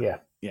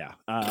 Yeah.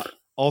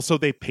 Also,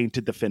 they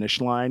painted the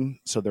finish line.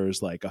 So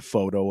there's like a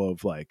photo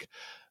of like,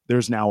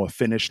 there's now a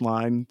finish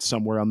line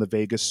somewhere on the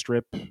Vegas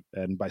Strip.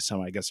 And by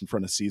some, I guess in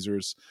front of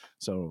Caesars.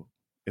 So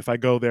if I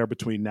go there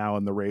between now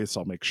and the race,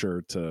 I'll make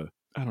sure to,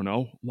 I don't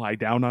know, lie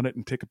down on it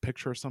and take a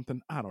picture or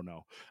something. I don't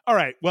know. All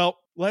right. Well,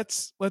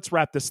 let's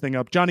wrap this thing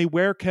up. Johnny,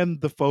 where can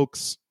the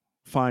folks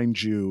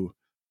find you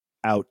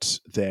out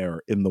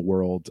there in the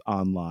world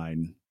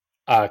online?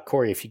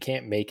 Corey, if you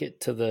can't make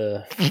it to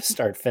the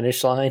start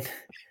finish line,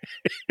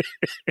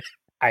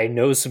 I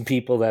know some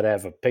people that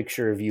have a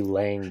picture of you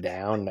laying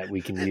down that we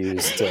can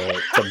use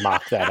to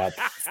mock that up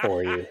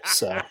for you.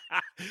 So,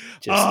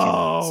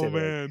 just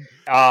man,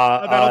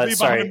 that'll be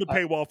behind the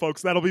paywall,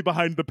 folks. That'll be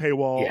behind the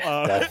paywall.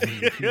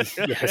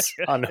 Yes,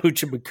 on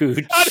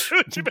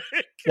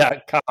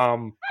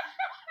hoochamacoach.com.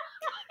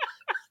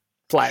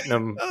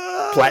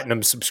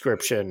 Platinum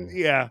subscription.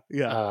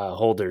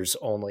 Holders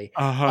only.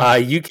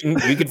 You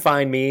can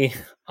find me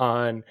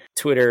on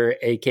Twitter,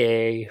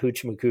 aka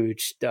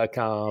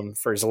hoochmacooch.com,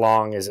 for as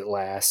long as it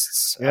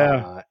lasts.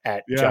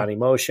 At Johnny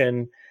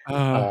Motion.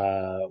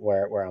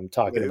 Where I'm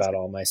talking about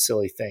all my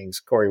silly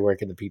things. Corey, where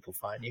can the people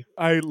find you?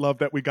 I love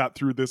that we got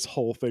through this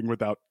whole thing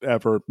without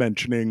ever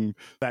mentioning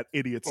that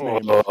idiot's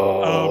name.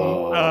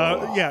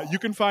 You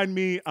can find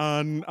me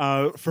on,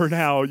 for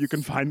now, you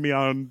can find me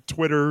on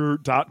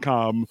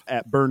twitter.com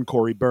at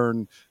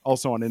BurnCoreyBurn,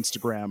 also on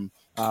Instagram.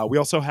 We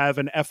also have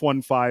an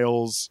F1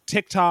 Files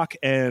TikTok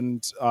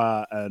and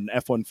an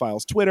F1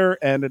 Files Twitter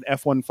and an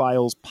F1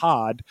 Files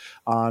pod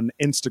on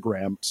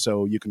Instagram.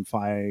 So you can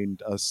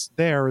find us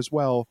there as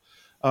well.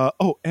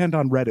 And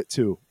on Reddit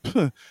too.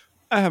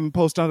 I haven't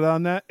posted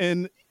on that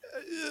in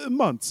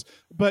months,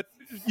 but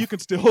you can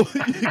still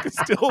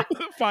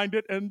find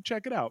it and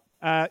check it out.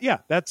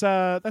 That's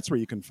where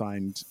you can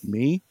find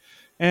me.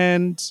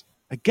 And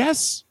I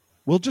guess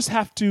we'll just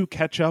have to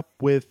catch up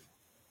with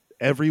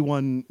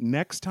everyone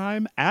next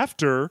time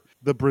after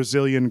the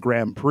Brazilian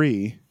Grand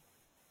Prix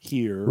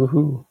here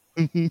on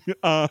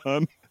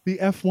the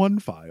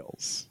F1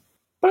 Files.